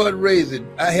little fundraising.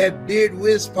 I had beard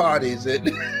whisk parties, and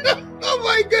oh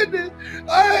my goodness,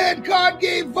 I had card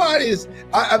game parties.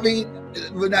 I mean,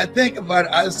 when I think about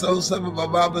it, I sold some of my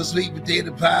mama's sweet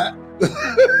potato pie.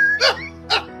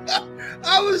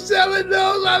 I was selling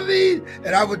those,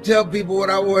 and I would tell people what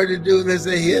I wanted to do. They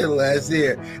say, here, Les,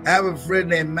 here. I have a friend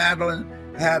named Madeline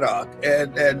Haddock,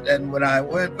 and when I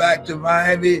went back to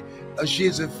Miami,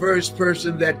 she's the first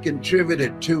person that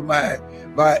contributed to my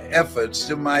efforts,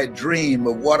 to my dream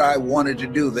of what I wanted to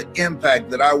do, the impact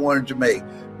that I wanted to make.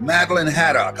 Madeline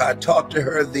Haddock, I talked to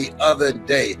her the other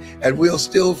day, and we're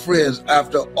still friends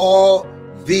after all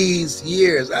these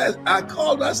years. I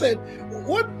called her, I said,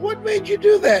 what made you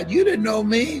do that? You didn't know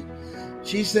me.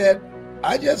 She said,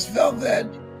 I just felt that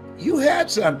you had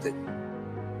something,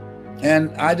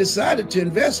 and I decided to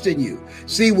invest in you.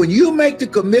 See, when you make the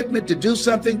commitment to do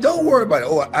something, don't worry about it.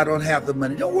 Oh, I don't have the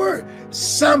money. Don't worry.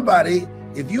 Somebody,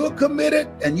 if you're committed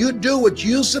and you do what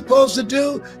you're supposed to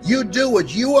do, you do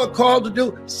what you are called to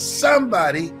do,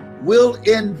 somebody will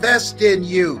invest in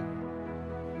you.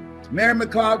 Mary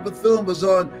McLeod Bethune was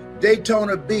on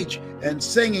Daytona Beach and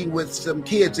singing with some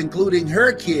kids, including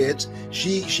her kids.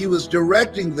 She was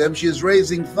directing them. She was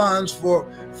raising funds for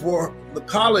the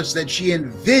college that she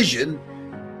envisioned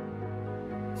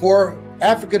for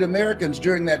African Americans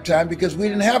during that time, because we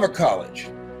didn't have a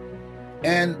college.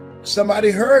 And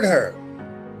somebody heard her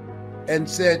and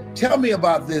said, tell me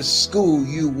about this school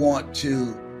you want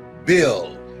to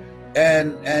build.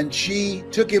 And she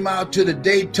took him out to the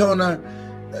Daytona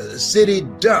city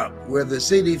dump, where the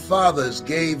city fathers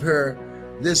gave her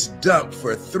this dump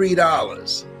for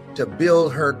 $3 to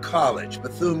build her college,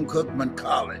 Bethune-Cookman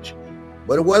College.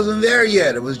 But it wasn't there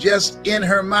yet. It was just in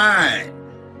her mind.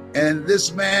 And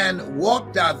this man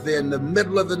walked out there in the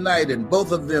middle of the night, and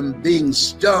both of them being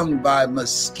stung by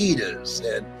mosquitoes.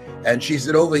 And she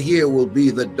said, over here will be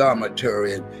the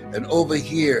dormitory, and over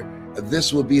here,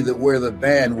 this will be where the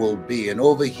band will be, and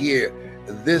over here,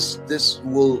 this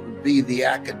will be the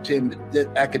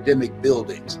academic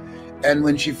buildings. And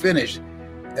when she finished,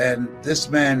 and this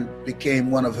man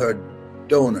became one of her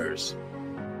donors,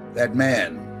 that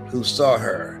man who saw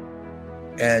her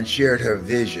and shared her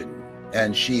vision,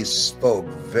 and she spoke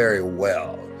very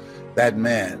well. That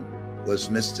man was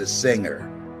Mr.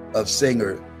 Singer of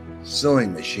Singer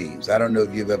Sewing Machines. I don't know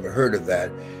if you've ever heard of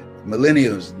that.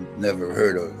 Millennials never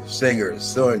heard of Singer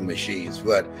Sewing Machines,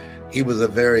 but he was a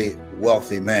very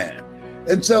wealthy man.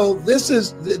 And so this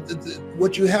is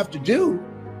what you have to do,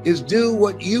 is do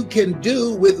what you can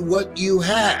do with what you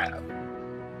have,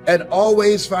 and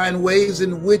always find ways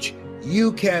in which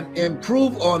you can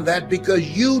improve on that, because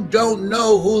you don't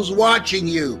know who's watching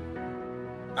you.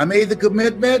 I made the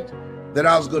commitment that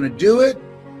I was going to do it,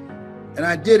 and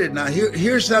I did it. Now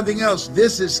here's something else.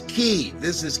 This is key.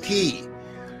 This is key.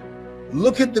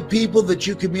 Look at the people that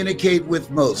you communicate with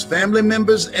most, family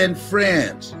members and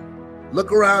friends.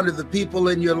 Look around at the people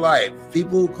in your life,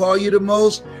 people who call you the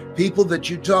most, people that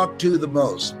you talk to the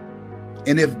most.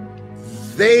 And if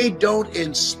they don't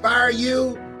inspire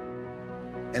you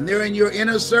and they're in your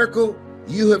inner circle,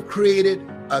 you have created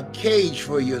a cage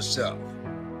for yourself.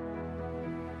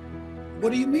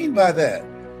 What do you mean by that?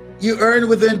 You earn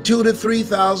within $2,000 to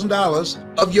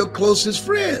 $3,000 of your closest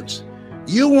friends.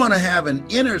 You want to have an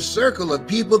inner circle of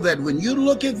people that when you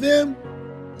look at them,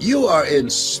 you are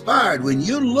inspired. When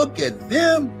you look at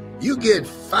them, you get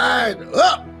fired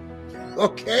up,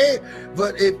 okay?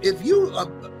 But if you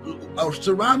are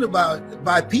surrounded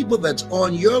by people that's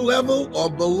on your level or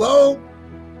below,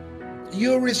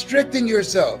 you're restricting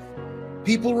yourself.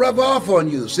 People rub off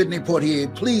on you. Sidney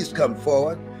Poitier, please come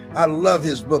forward. I love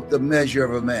his book, The Measure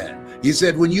of a Man. He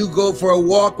said, when you go for a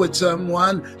walk with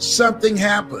someone, something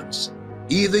happens.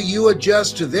 Either you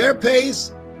adjust to their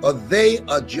pace or they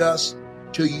adjust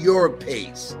to your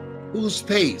pace. Whose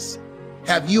pace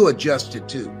have you adjusted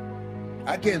to?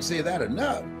 I can't say that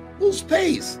enough. Whose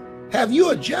pace have you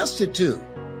adjusted to?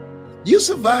 You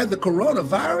survived the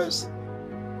coronavirus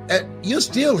and you're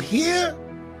still here?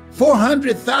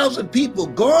 400,000 people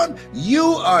gone? You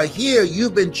are here.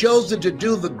 You've been chosen to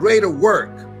do the greater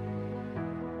work.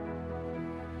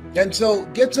 And so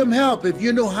get some help. If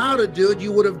you knew how to do it,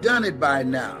 you would have done it by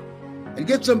now. And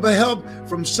get some help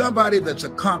from somebody that's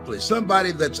accomplished,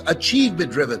 somebody that's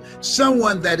achievement driven,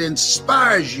 someone that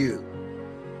inspires you.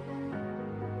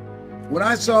 When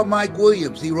I saw Mike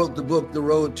Williams, he wrote the book, The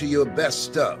Road to Your Best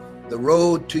Stuff. The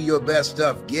Road to Your Best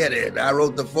Stuff, get it. I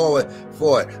wrote the foreword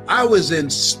for it. I was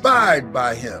inspired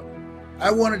by him.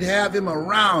 I wanted to have him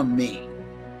around me.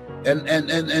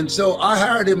 And so I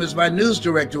hired him as my news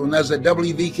director when I was at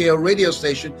WVKO radio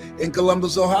station in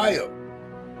Columbus, Ohio.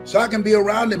 So I can be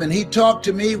around him, and he talked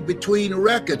to me between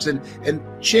records and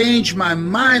changed my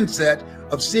mindset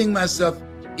of seeing myself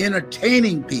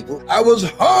entertaining people. I was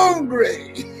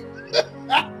hungry.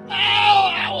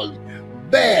 I was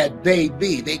bad,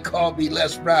 baby. They called me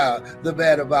Les Brown, the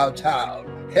man about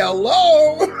town.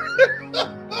 Hello.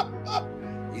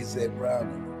 He said,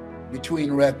 Brownie,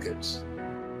 between records,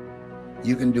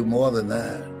 you can do more than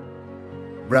that.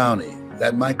 Brownie,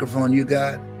 that microphone you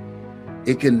got,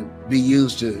 it can be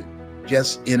used to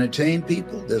just entertain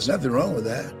people. There's nothing wrong with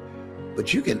that.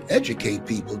 But you can educate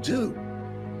people too.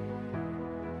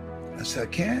 I said,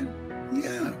 I can?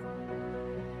 Yeah.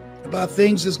 About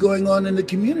things that's going on in the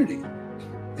community.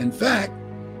 In fact,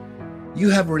 you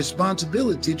have a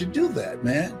responsibility to do that,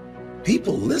 man.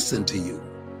 People listen to you.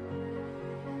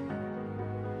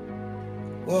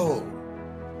 Whoa.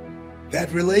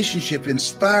 That relationship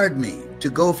inspired me to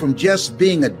go from just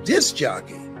being a disc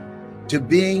jockey to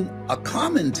being a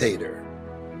commentator,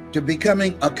 to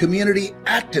becoming a community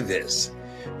activist,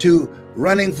 to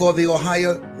running for the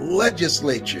Ohio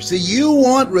legislature. See, you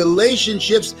want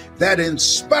relationships that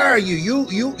inspire you.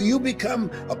 You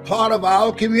become a part of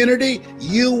our community,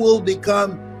 you will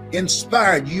become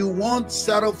inspired. You won't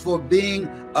settle for being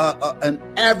an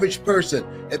average person.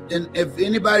 If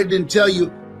anybody didn't tell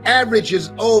you, average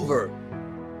is over.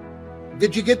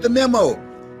 Did you get the memo?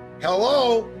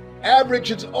 Hello? Average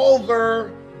is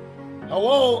over.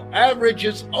 Hello, average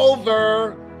is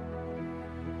over.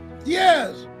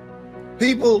 Yes.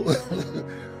 People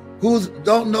who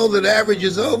don't know that average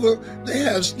is over, they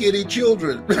have skinny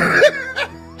children.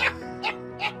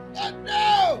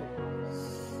 No.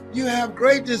 You have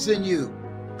greatness in you.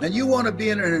 And you want to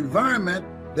be in an environment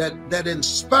that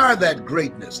inspires that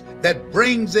greatness, that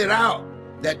brings it out,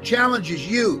 that challenges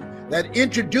you, that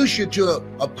introduce you to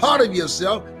a part of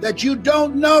yourself that you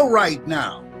don't know right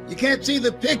now. You can't see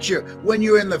the picture when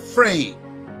you're in the frame.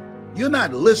 You're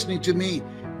not listening to me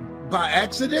by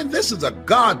accident. This is a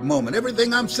God moment.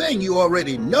 Everything I'm saying, you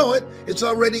already know it. It's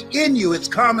already in you. It's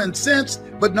common sense,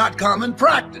 but not common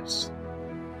practice.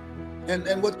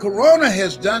 And what Corona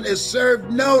has done is serve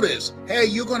notice. Hey,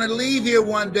 you're going to leave here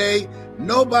one day.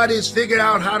 Nobody's figured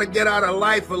out how to get out of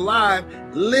life alive.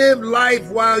 Live life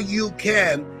while you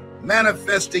can,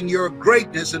 manifesting your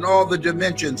greatness in all the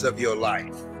dimensions of your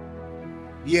life.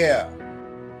 Yeah,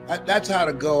 that's how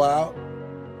to go out.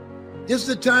 This is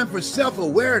the time for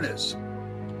self-awareness.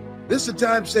 This is the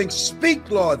time saying, speak,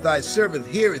 Lord, thy servant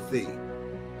heareth thee.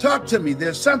 Talk to me.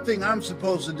 There's something I'm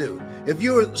supposed to do. If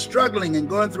you're struggling and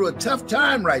going through a tough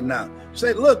time right now,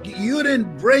 say, look, you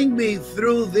didn't bring me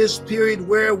through this period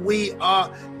where we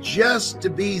are just to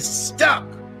be stuck.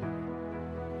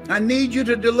 I need you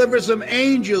to deliver some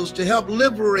angels to help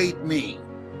liberate me.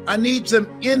 I need some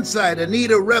insight. I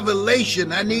need a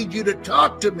revelation. I need you to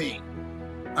talk to me.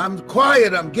 I'm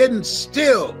quiet. I'm getting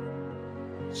still.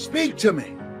 Speak to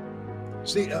me.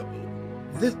 See,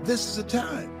 this is a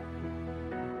time.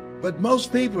 But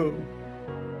most people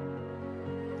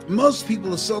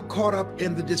are so caught up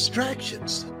in the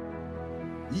distractions.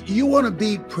 You want to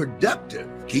be productive.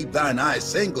 Keep thine eyes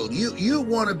single. You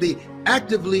want to be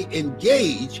actively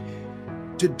engaged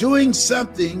to doing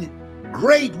something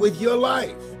great with your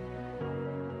life.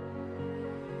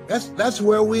 That's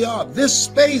where we are. This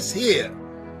space here,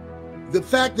 the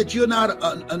fact that you're not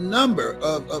a number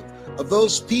of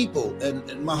those people,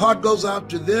 and my heart goes out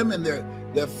to them and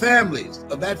their families,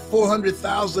 of that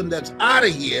 400,000 that's out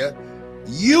of here,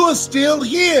 you are still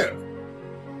here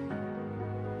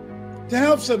to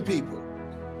help some people.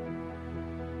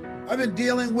 I've been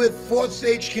dealing with fourth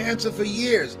stage cancer for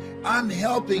years. I'm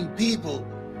helping people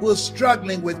who are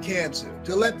struggling with cancer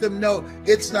to let them know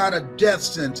it's not a death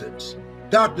sentence.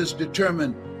 Doctors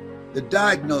determine the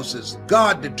diagnosis.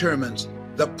 God determines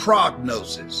the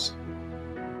prognosis.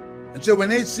 And so when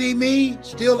they see me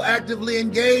still actively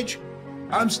engaged,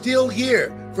 I'm still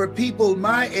here for people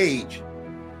my age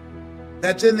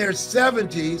that's in their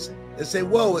 70s and say,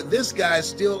 whoa, this guy is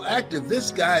still active.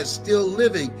 This guy is still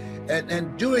living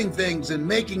and doing things and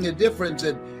making a difference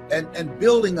and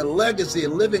building a legacy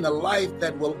and living a life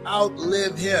that will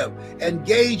outlive him.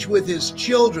 Engage with his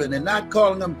children and not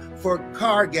calling them for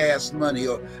car gas money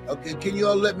or, okay, can you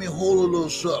all let me hold a little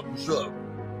something.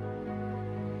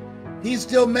 He's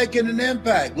still making an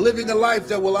impact, living a life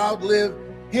that will outlive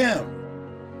him.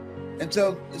 And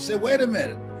so you say, wait a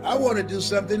minute, I want to do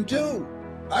something too.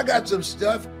 I got some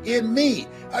stuff in me.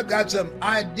 I've got some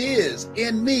ideas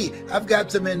in me. I've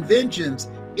got some inventions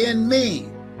in me.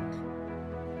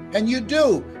 And you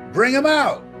do. Bring them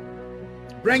out.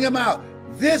 Bring them out.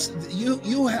 This,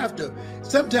 you have to,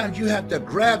 sometimes you have to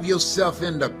grab yourself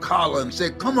in the collar and say,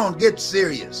 come on, get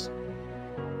serious.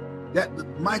 That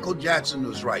Michael Jackson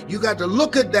was right. You got to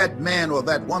look at that man or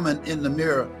that woman in the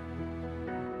mirror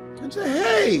and say,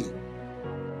 hey,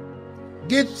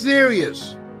 get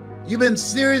serious. You've been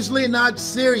seriously not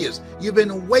serious. You've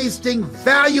been wasting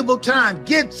valuable time.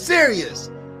 Get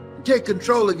serious. Take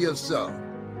control of yourself.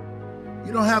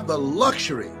 You don't have the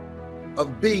luxury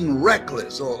of being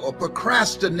reckless or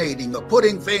procrastinating or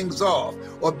putting things off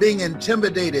or being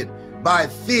intimidated by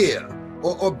fear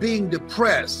or being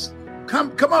depressed.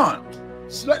 Come on,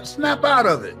 snap out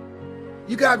of it.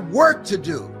 You got work to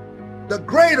do, the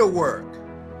greater work.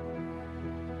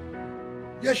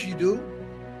 Yes, you do.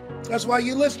 That's why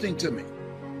you're listening to me.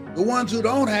 The ones who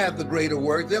don't have the greater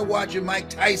work, they're watching Mike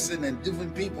Tyson and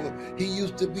different people he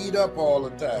used to beat up all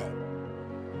the time.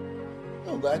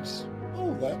 That's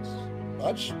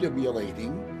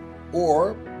stimulating.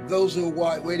 Or those who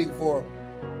are waiting for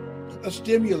a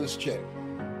stimulus check.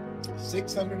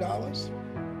 $600?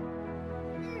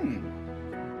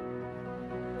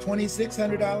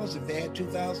 $2,600 if they had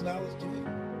 $2,000 to it.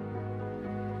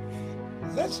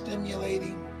 Is that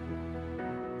stimulating?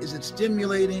 Is it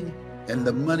stimulating and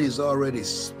the money's already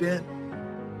spent?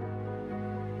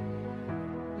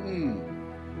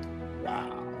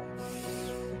 Wow.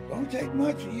 Don't take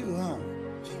much of you, huh?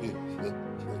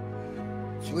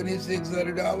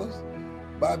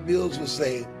 $2,600? My bills will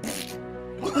say,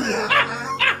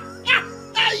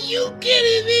 are you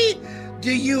kidding me?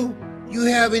 Do you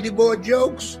have any more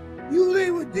jokes?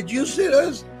 Did you send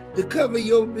us to cover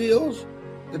your bills?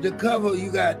 To cover,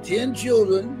 you got 10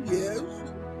 children, yes.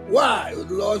 Why?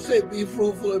 The Lord said, be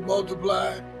fruitful and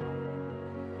multiply.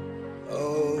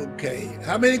 Okay.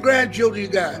 How many grandchildren you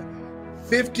got?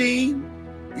 15?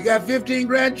 You got 15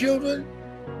 grandchildren?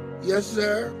 Yes,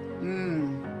 sir.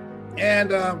 And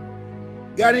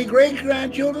got any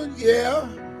great-grandchildren? Yeah.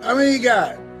 How many you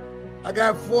got? I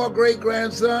got 4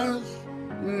 great-grandsons.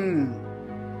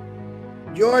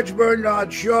 George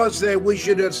Bernard Shaw said we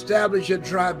should establish a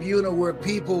tribunal where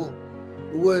people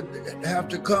would have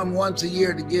to come once a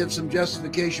year to give some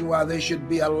justification why they should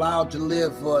be allowed to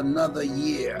live for another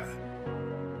year.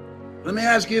 Let me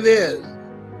ask you this.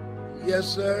 Yes,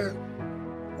 sir.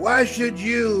 Why should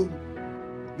you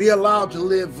be allowed to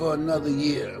live for another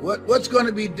year? What's going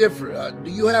to be different?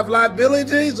 Do you have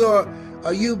liabilities or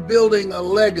are you building a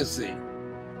legacy?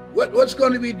 What's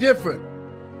going to be different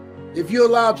if you're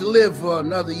allowed to live for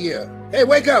another year? Hey,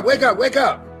 wake up, wake up, wake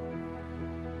up.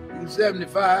 You're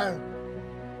 75.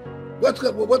 What's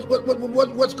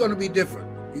going to be different?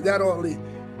 You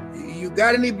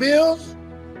got any bills?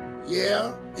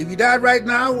 Yeah. If you died right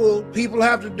now, will people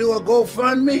have to do a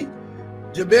GoFundMe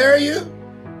to bury you?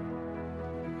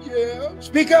 Yeah.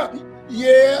 Speak up.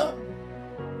 Yeah.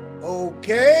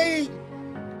 Okay.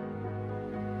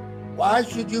 Why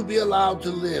should you be allowed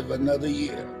to live another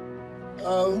year?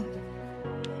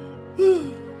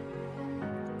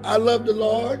 I love the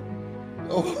Lord.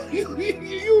 Oh, you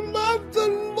love the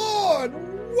Lord.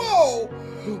 Whoa,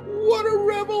 what a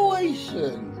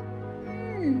revelation.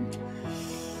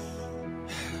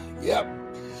 Yep,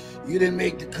 you didn't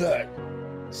make the cut.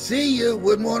 See you,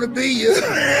 wouldn't want to be you.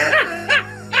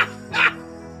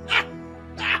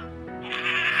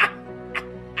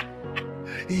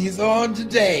 He's on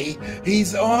today.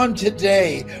 He's on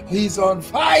today. He's on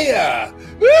fire.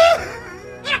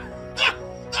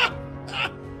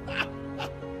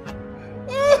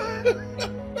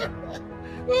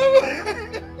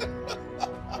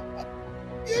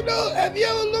 Have you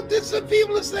ever looked at some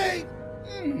people and say,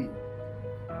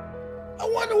 I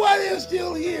wonder why they're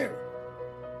still here.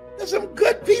 There's some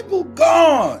good people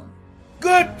gone.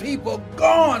 Good people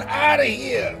gone out of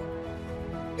here.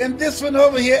 And this one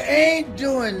over here ain't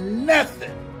doing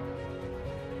nothing.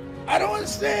 I don't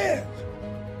understand.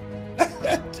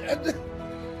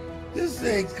 This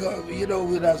thing's called,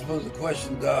 we're not supposed to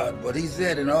question God, but he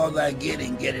said, in all thy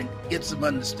getting, get some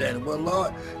understanding. Well,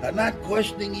 Lord, I'm not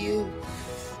questioning you,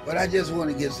 but I just want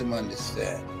to get some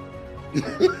understanding.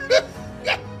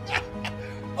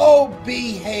 Oh,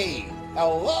 behave.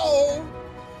 Hello?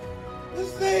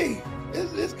 This thing,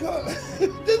 it's called,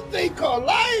 this thing called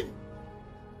life.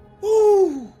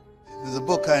 Ooh. There's a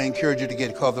book I encourage you to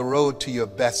get called The Road to Your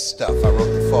Best Stuff. I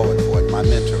wrote the foreword for it. My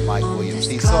mentor, Mike Williams,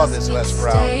 he saw this Les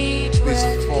Brown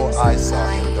before I saw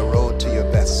him. The Road to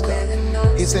Your Best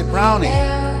Stuff. He said, Brownie,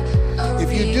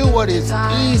 if you do what is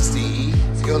easy,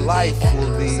 your life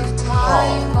will be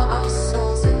hard.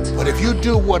 But if you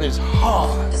do what is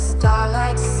hard,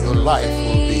 your life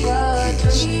will be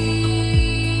easy.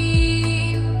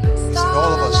 He said,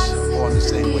 all of us are born the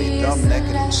same way, dumb,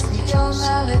 naked, and speechless.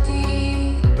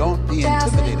 Don't be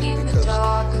intimidated because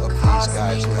of these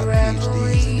guys who have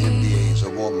PhDs and MBAs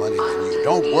or more money than you.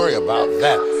 Don't worry about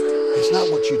that. It's not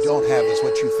what you don't have, it's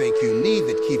what you think you need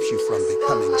that keeps you from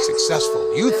becoming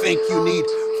successful. You think you need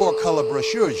four-color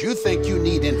brochures. You think you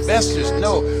need investors.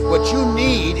 No, what you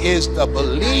need is the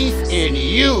belief in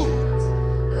you.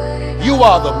 You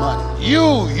are the money.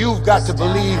 You've got to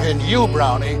believe in you,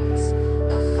 Brownie. And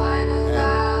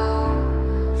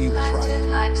he was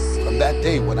right. From that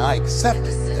day when I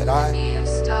accepted that I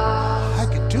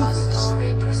could do this.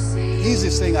 The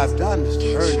easiest thing I've done is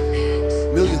to earn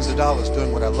millions of dollars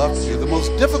doing what I love to do. The most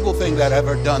difficult thing that I've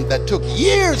ever done that took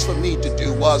years for me to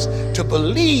do was to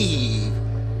believe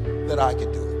that I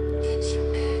could do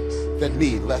it. That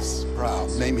me, Les Brown,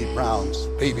 Mamie Brown's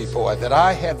baby boy, that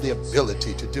I have the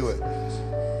ability to do it.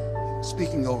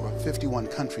 Speaking over 51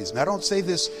 countries. And I don't say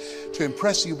this to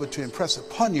impress you, but to impress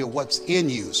upon you what's in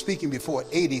you. Speaking before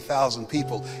 80,000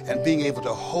 people and being able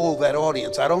to hold that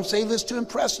audience. I don't say this to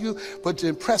impress you, but to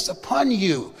impress upon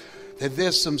you that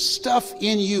there's some stuff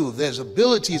in you. There's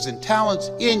abilities and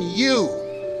talents in you.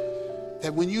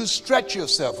 That when you stretch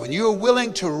yourself, when you're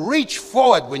willing to reach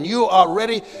forward, when you are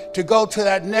ready to go to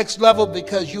that next level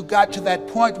because you got to that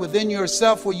point within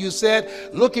yourself where you said,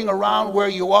 looking around where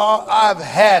you are, I've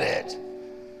had it.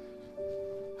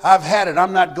 I've had it.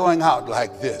 I'm not going out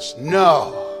like this.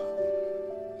 No.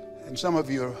 And some of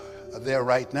you are there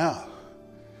right now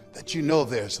that you know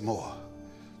there's more.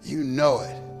 You know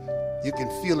it. You can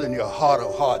feel in your heart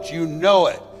of hearts. You know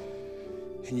it.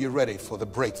 And you're ready for the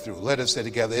breakthrough. Let us say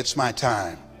together, it's my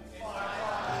time.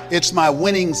 It's my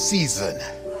winning season.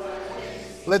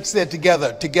 Let's say it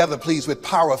together please, with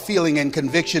power, feeling, and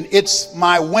conviction. It's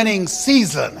my winning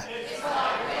season.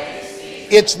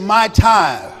 It's my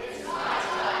time.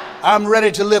 I'm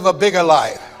ready to live a bigger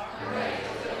life.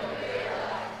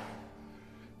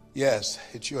 Yes,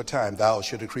 it's your time. Thou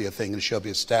shalt decree a thing and it shall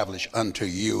be established unto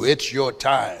you. It's your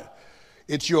time.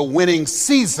 It's your winning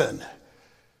season.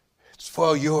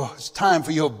 It's time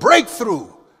for your breakthrough.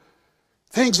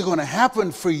 Things are going to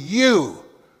happen for you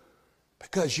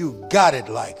because you got it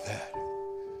like that.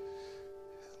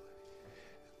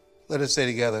 Let us say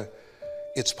together,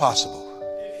 it's possible.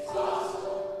 It's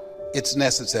possible. It's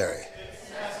necessary.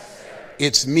 It's necessary.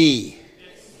 It's me.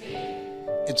 It's me.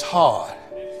 It's hard.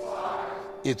 It's hard.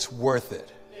 It's worth it.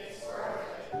 It's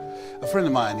worth it. A friend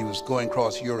of mine, he was going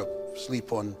across Europe,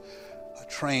 sleep on a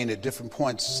train at different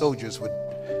points. Soldiers would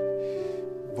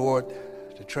board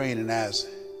the train and ask,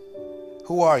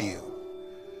 who are you?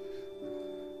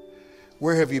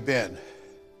 Where have you been?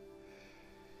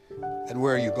 And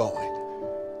where are you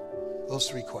going? Those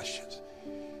three questions.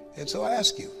 And so I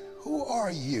ask you, who are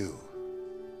you?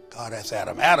 God asked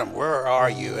Adam, Adam, where are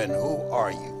you and who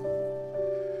are you?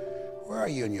 Where are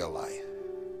you in your life?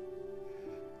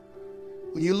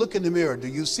 When you look in the mirror, do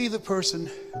you see the person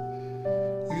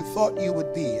you thought you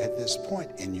would be at this point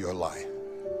in your life?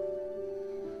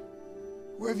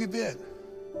 Where have you been?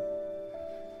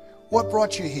 What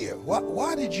brought you here?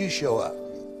 Why did you show up?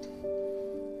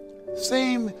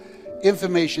 Same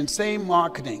information, same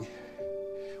marketing.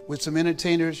 With some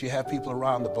entertainers, you have people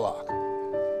around the block.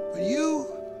 But you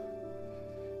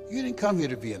didn't come here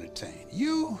to be entertained.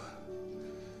 You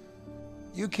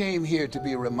came here to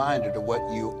be a reminder to what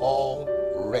you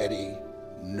already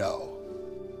know.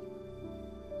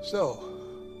 So,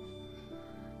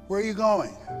 where are you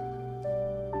going?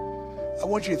 I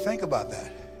want you to think about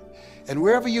that. And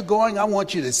wherever you're going, I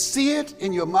want you to see it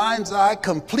in your mind's eye,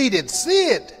 complete it. See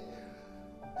it.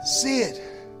 See it.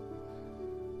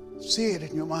 See it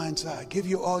in your mind's eye. Give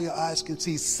you all your eyes can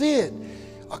see. See it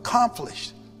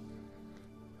accomplished.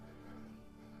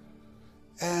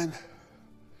 And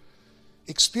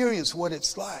experience what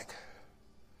it's like.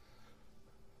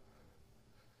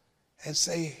 And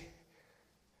say,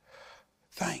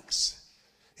 thanks.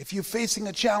 If you're facing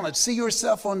a challenge, see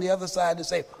yourself on the other side and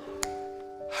say,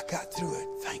 I got through it.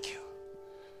 Thank you.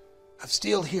 I'm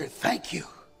still here. Thank you.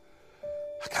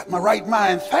 I got my right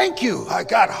mind. Thank you. I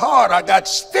got heart. I got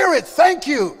spirit. Thank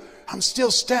you. I'm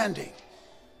still standing.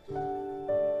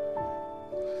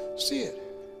 See it.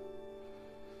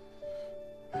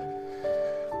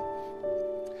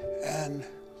 And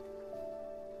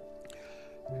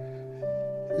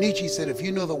Nietzsche said, if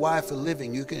you know the why for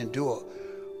living, you can endure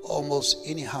almost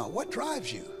anyhow. What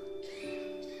drives you?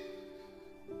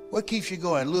 What keeps you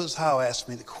going? Lewis Howe asked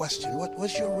me the question,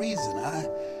 what's your reason? I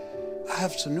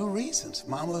have some new reasons.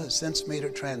 Mama has since made her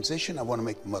transition. I want to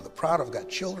make my mother proud. I've got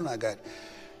children. I got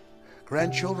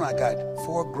grandchildren. I got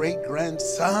 4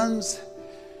 great-grandsons.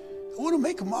 I want to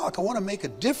make a mark. I want to make a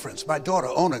difference. My daughter,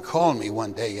 Ona, called me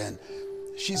one day and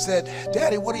she said,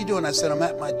 Daddy, what are you doing? I said, I'm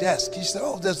at my desk. She said,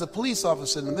 oh, there's a police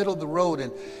officer in the middle of the road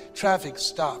and traffic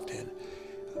stopped and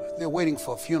they're waiting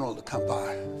for a funeral to come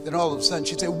by. Then all of a sudden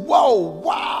she said, whoa,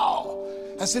 wow.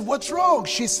 I said, what's wrong?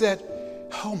 She said,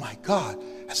 oh my God.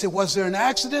 I said, was there an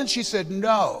accident? She said,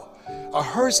 no. A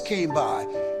hearse came by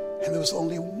and there was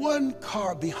only one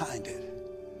car behind it.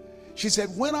 She said,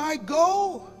 when I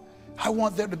go, I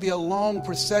want there to be a long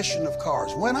procession of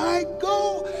cars. When I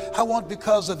go, I want,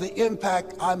 because of the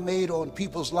impact I made on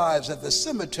people's lives, that the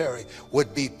cemetery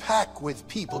would be packed with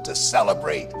people to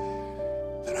celebrate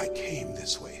that I came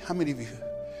this way. How many of you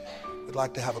would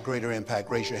like to have a greater impact?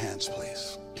 Raise your hands,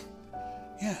 please.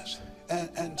 Yes.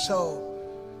 And so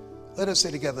let us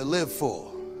say together, live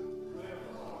full,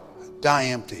 die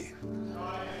empty.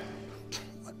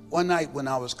 One night when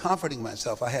I was comforting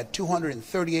myself, I had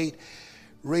 238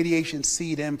 radiation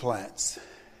seed implants.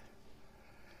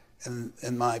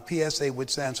 And my PSA,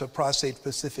 which stands for prostate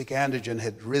specific antigen,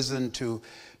 had risen to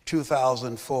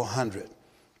 2,400.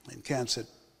 And cancer,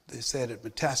 they said, it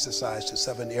metastasized to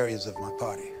 7 areas of my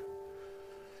body.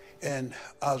 And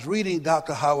I was reading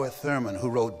Dr. Howard Thurman, who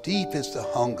wrote, Deep is the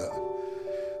hunger,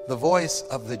 the voice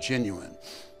of the genuine,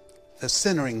 the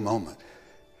centering moment.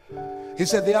 He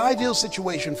said the ideal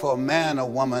situation for a man or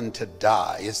woman to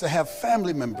die is to have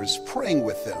family members praying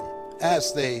with them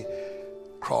as they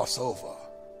cross over.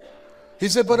 He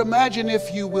said, but imagine,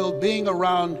 if you will, being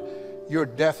around your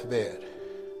deathbed,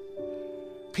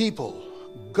 people,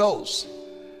 ghosts,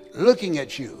 looking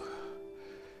at you,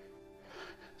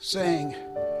 saying,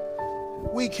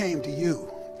 we came to you,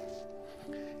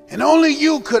 and only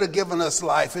you could have given us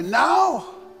life, and now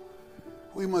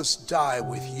we must die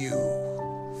with you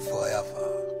forever.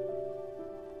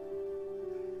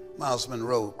 Miles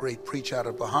Monroe, great preacher out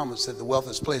of Bahamas, said the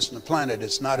wealthiest place on the planet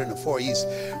is not in the Far East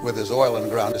where there's oil in the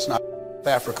ground. It's not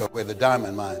Africa where the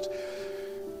diamond mines.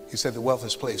 He said the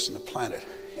wealthiest place on the planet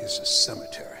is a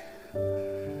cemetery.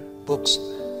 Books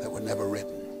that were never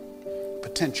written,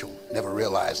 potential never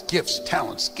realized, gifts,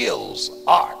 talents, skills,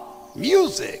 art,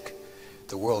 music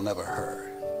the world never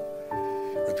heard.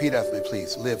 Repeat after me,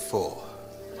 please. Live full,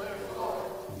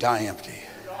 die empty.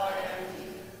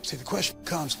 See, the question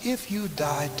becomes, if you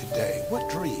died today,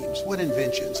 what dreams, what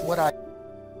inventions, what ideas?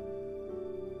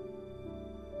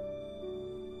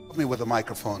 Help me with a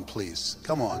microphone, please.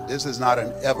 Come on, this is not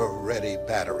an ever-ready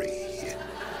battery.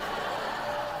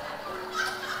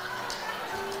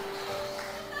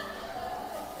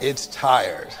 It's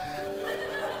tired.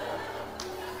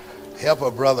 Help a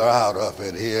brother out up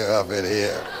in here, up in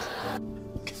here.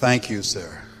 Thank you,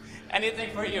 sir.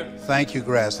 Anything for you. Thank you,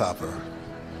 Grasshopper.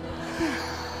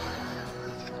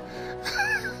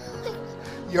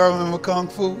 Y'all remember Kung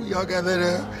Fu? Y'all got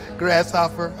that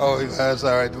Grasshopper? Oh, that's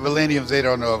all right. The millennials, they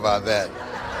don't know about that.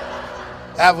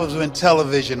 That was when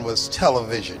television was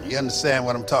television. You understand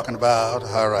what I'm talking about?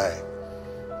 All right.